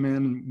young man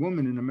and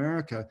woman in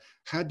America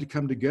had to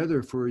come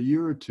together for a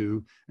year or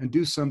two and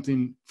do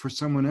something for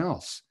someone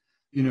else?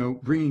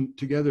 Bringing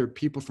together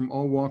people from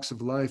all walks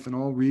of life and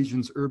all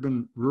regions,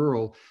 urban,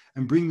 rural,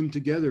 and bring them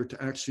together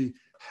to actually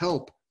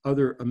help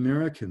other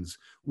Americans.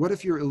 What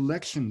if your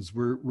elections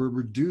were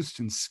reduced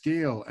in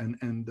scale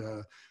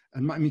you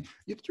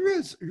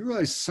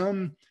realize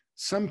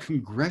some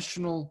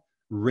congressional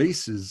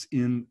races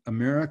in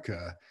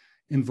America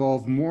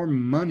involve more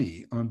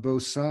money on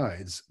both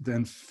sides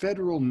than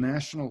federal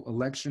national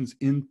elections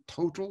in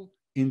total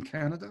in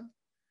Canada?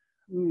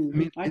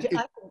 I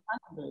can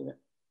believe it.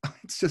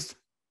 It's just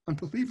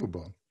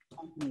unbelievable.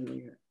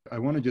 I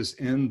want to just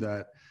end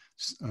that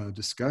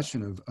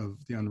discussion of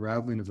the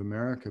unraveling of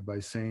America by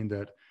saying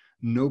that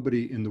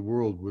nobody in the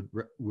world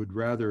would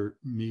rather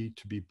me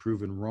to be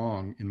proven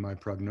wrong in my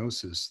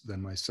prognosis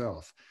than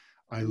myself.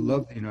 I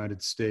love the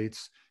United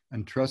States,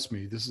 and trust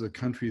me, this is a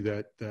country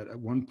that at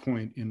one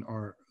point in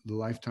the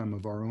lifetime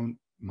of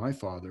my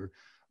father,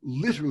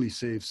 literally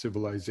saved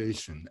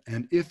civilization.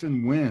 And if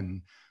and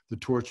when the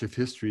torch of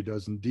history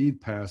does indeed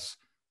pass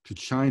to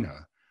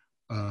China,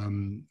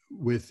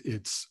 with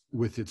its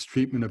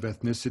treatment of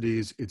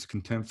ethnicities, its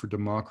contempt for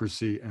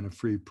democracy and a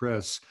free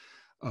press,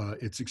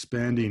 its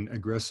expanding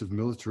aggressive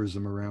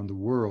militarism around the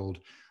world,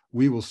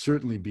 we will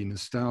certainly be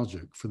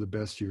nostalgic for the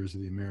best years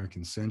of the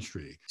American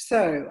century.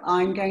 So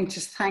I'm going to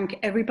thank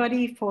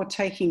everybody for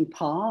taking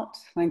part,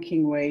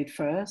 thanking Wade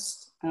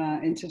first,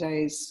 in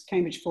today's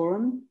Cambridge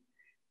Forum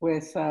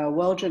with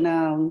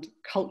world-renowned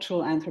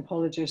cultural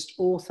anthropologist,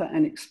 author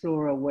and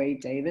explorer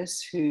Wade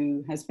Davis,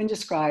 who has been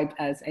described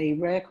as a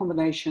rare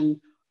combination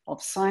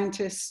of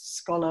scientist,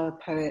 scholar,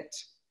 poet,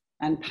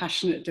 and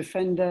passionate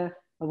defender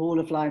of all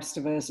of life's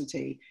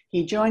diversity.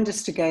 He joined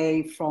us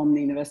today from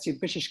the University of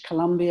British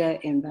Columbia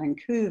in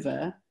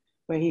Vancouver,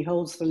 where he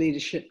holds the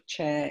leadership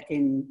chair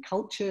in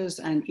cultures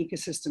and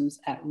ecosystems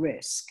at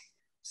risk.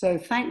 So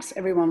thanks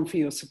everyone for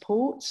your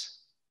support.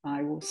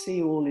 I will see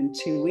you all in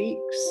 2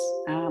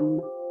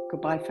 weeks.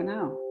 Goodbye for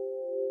now.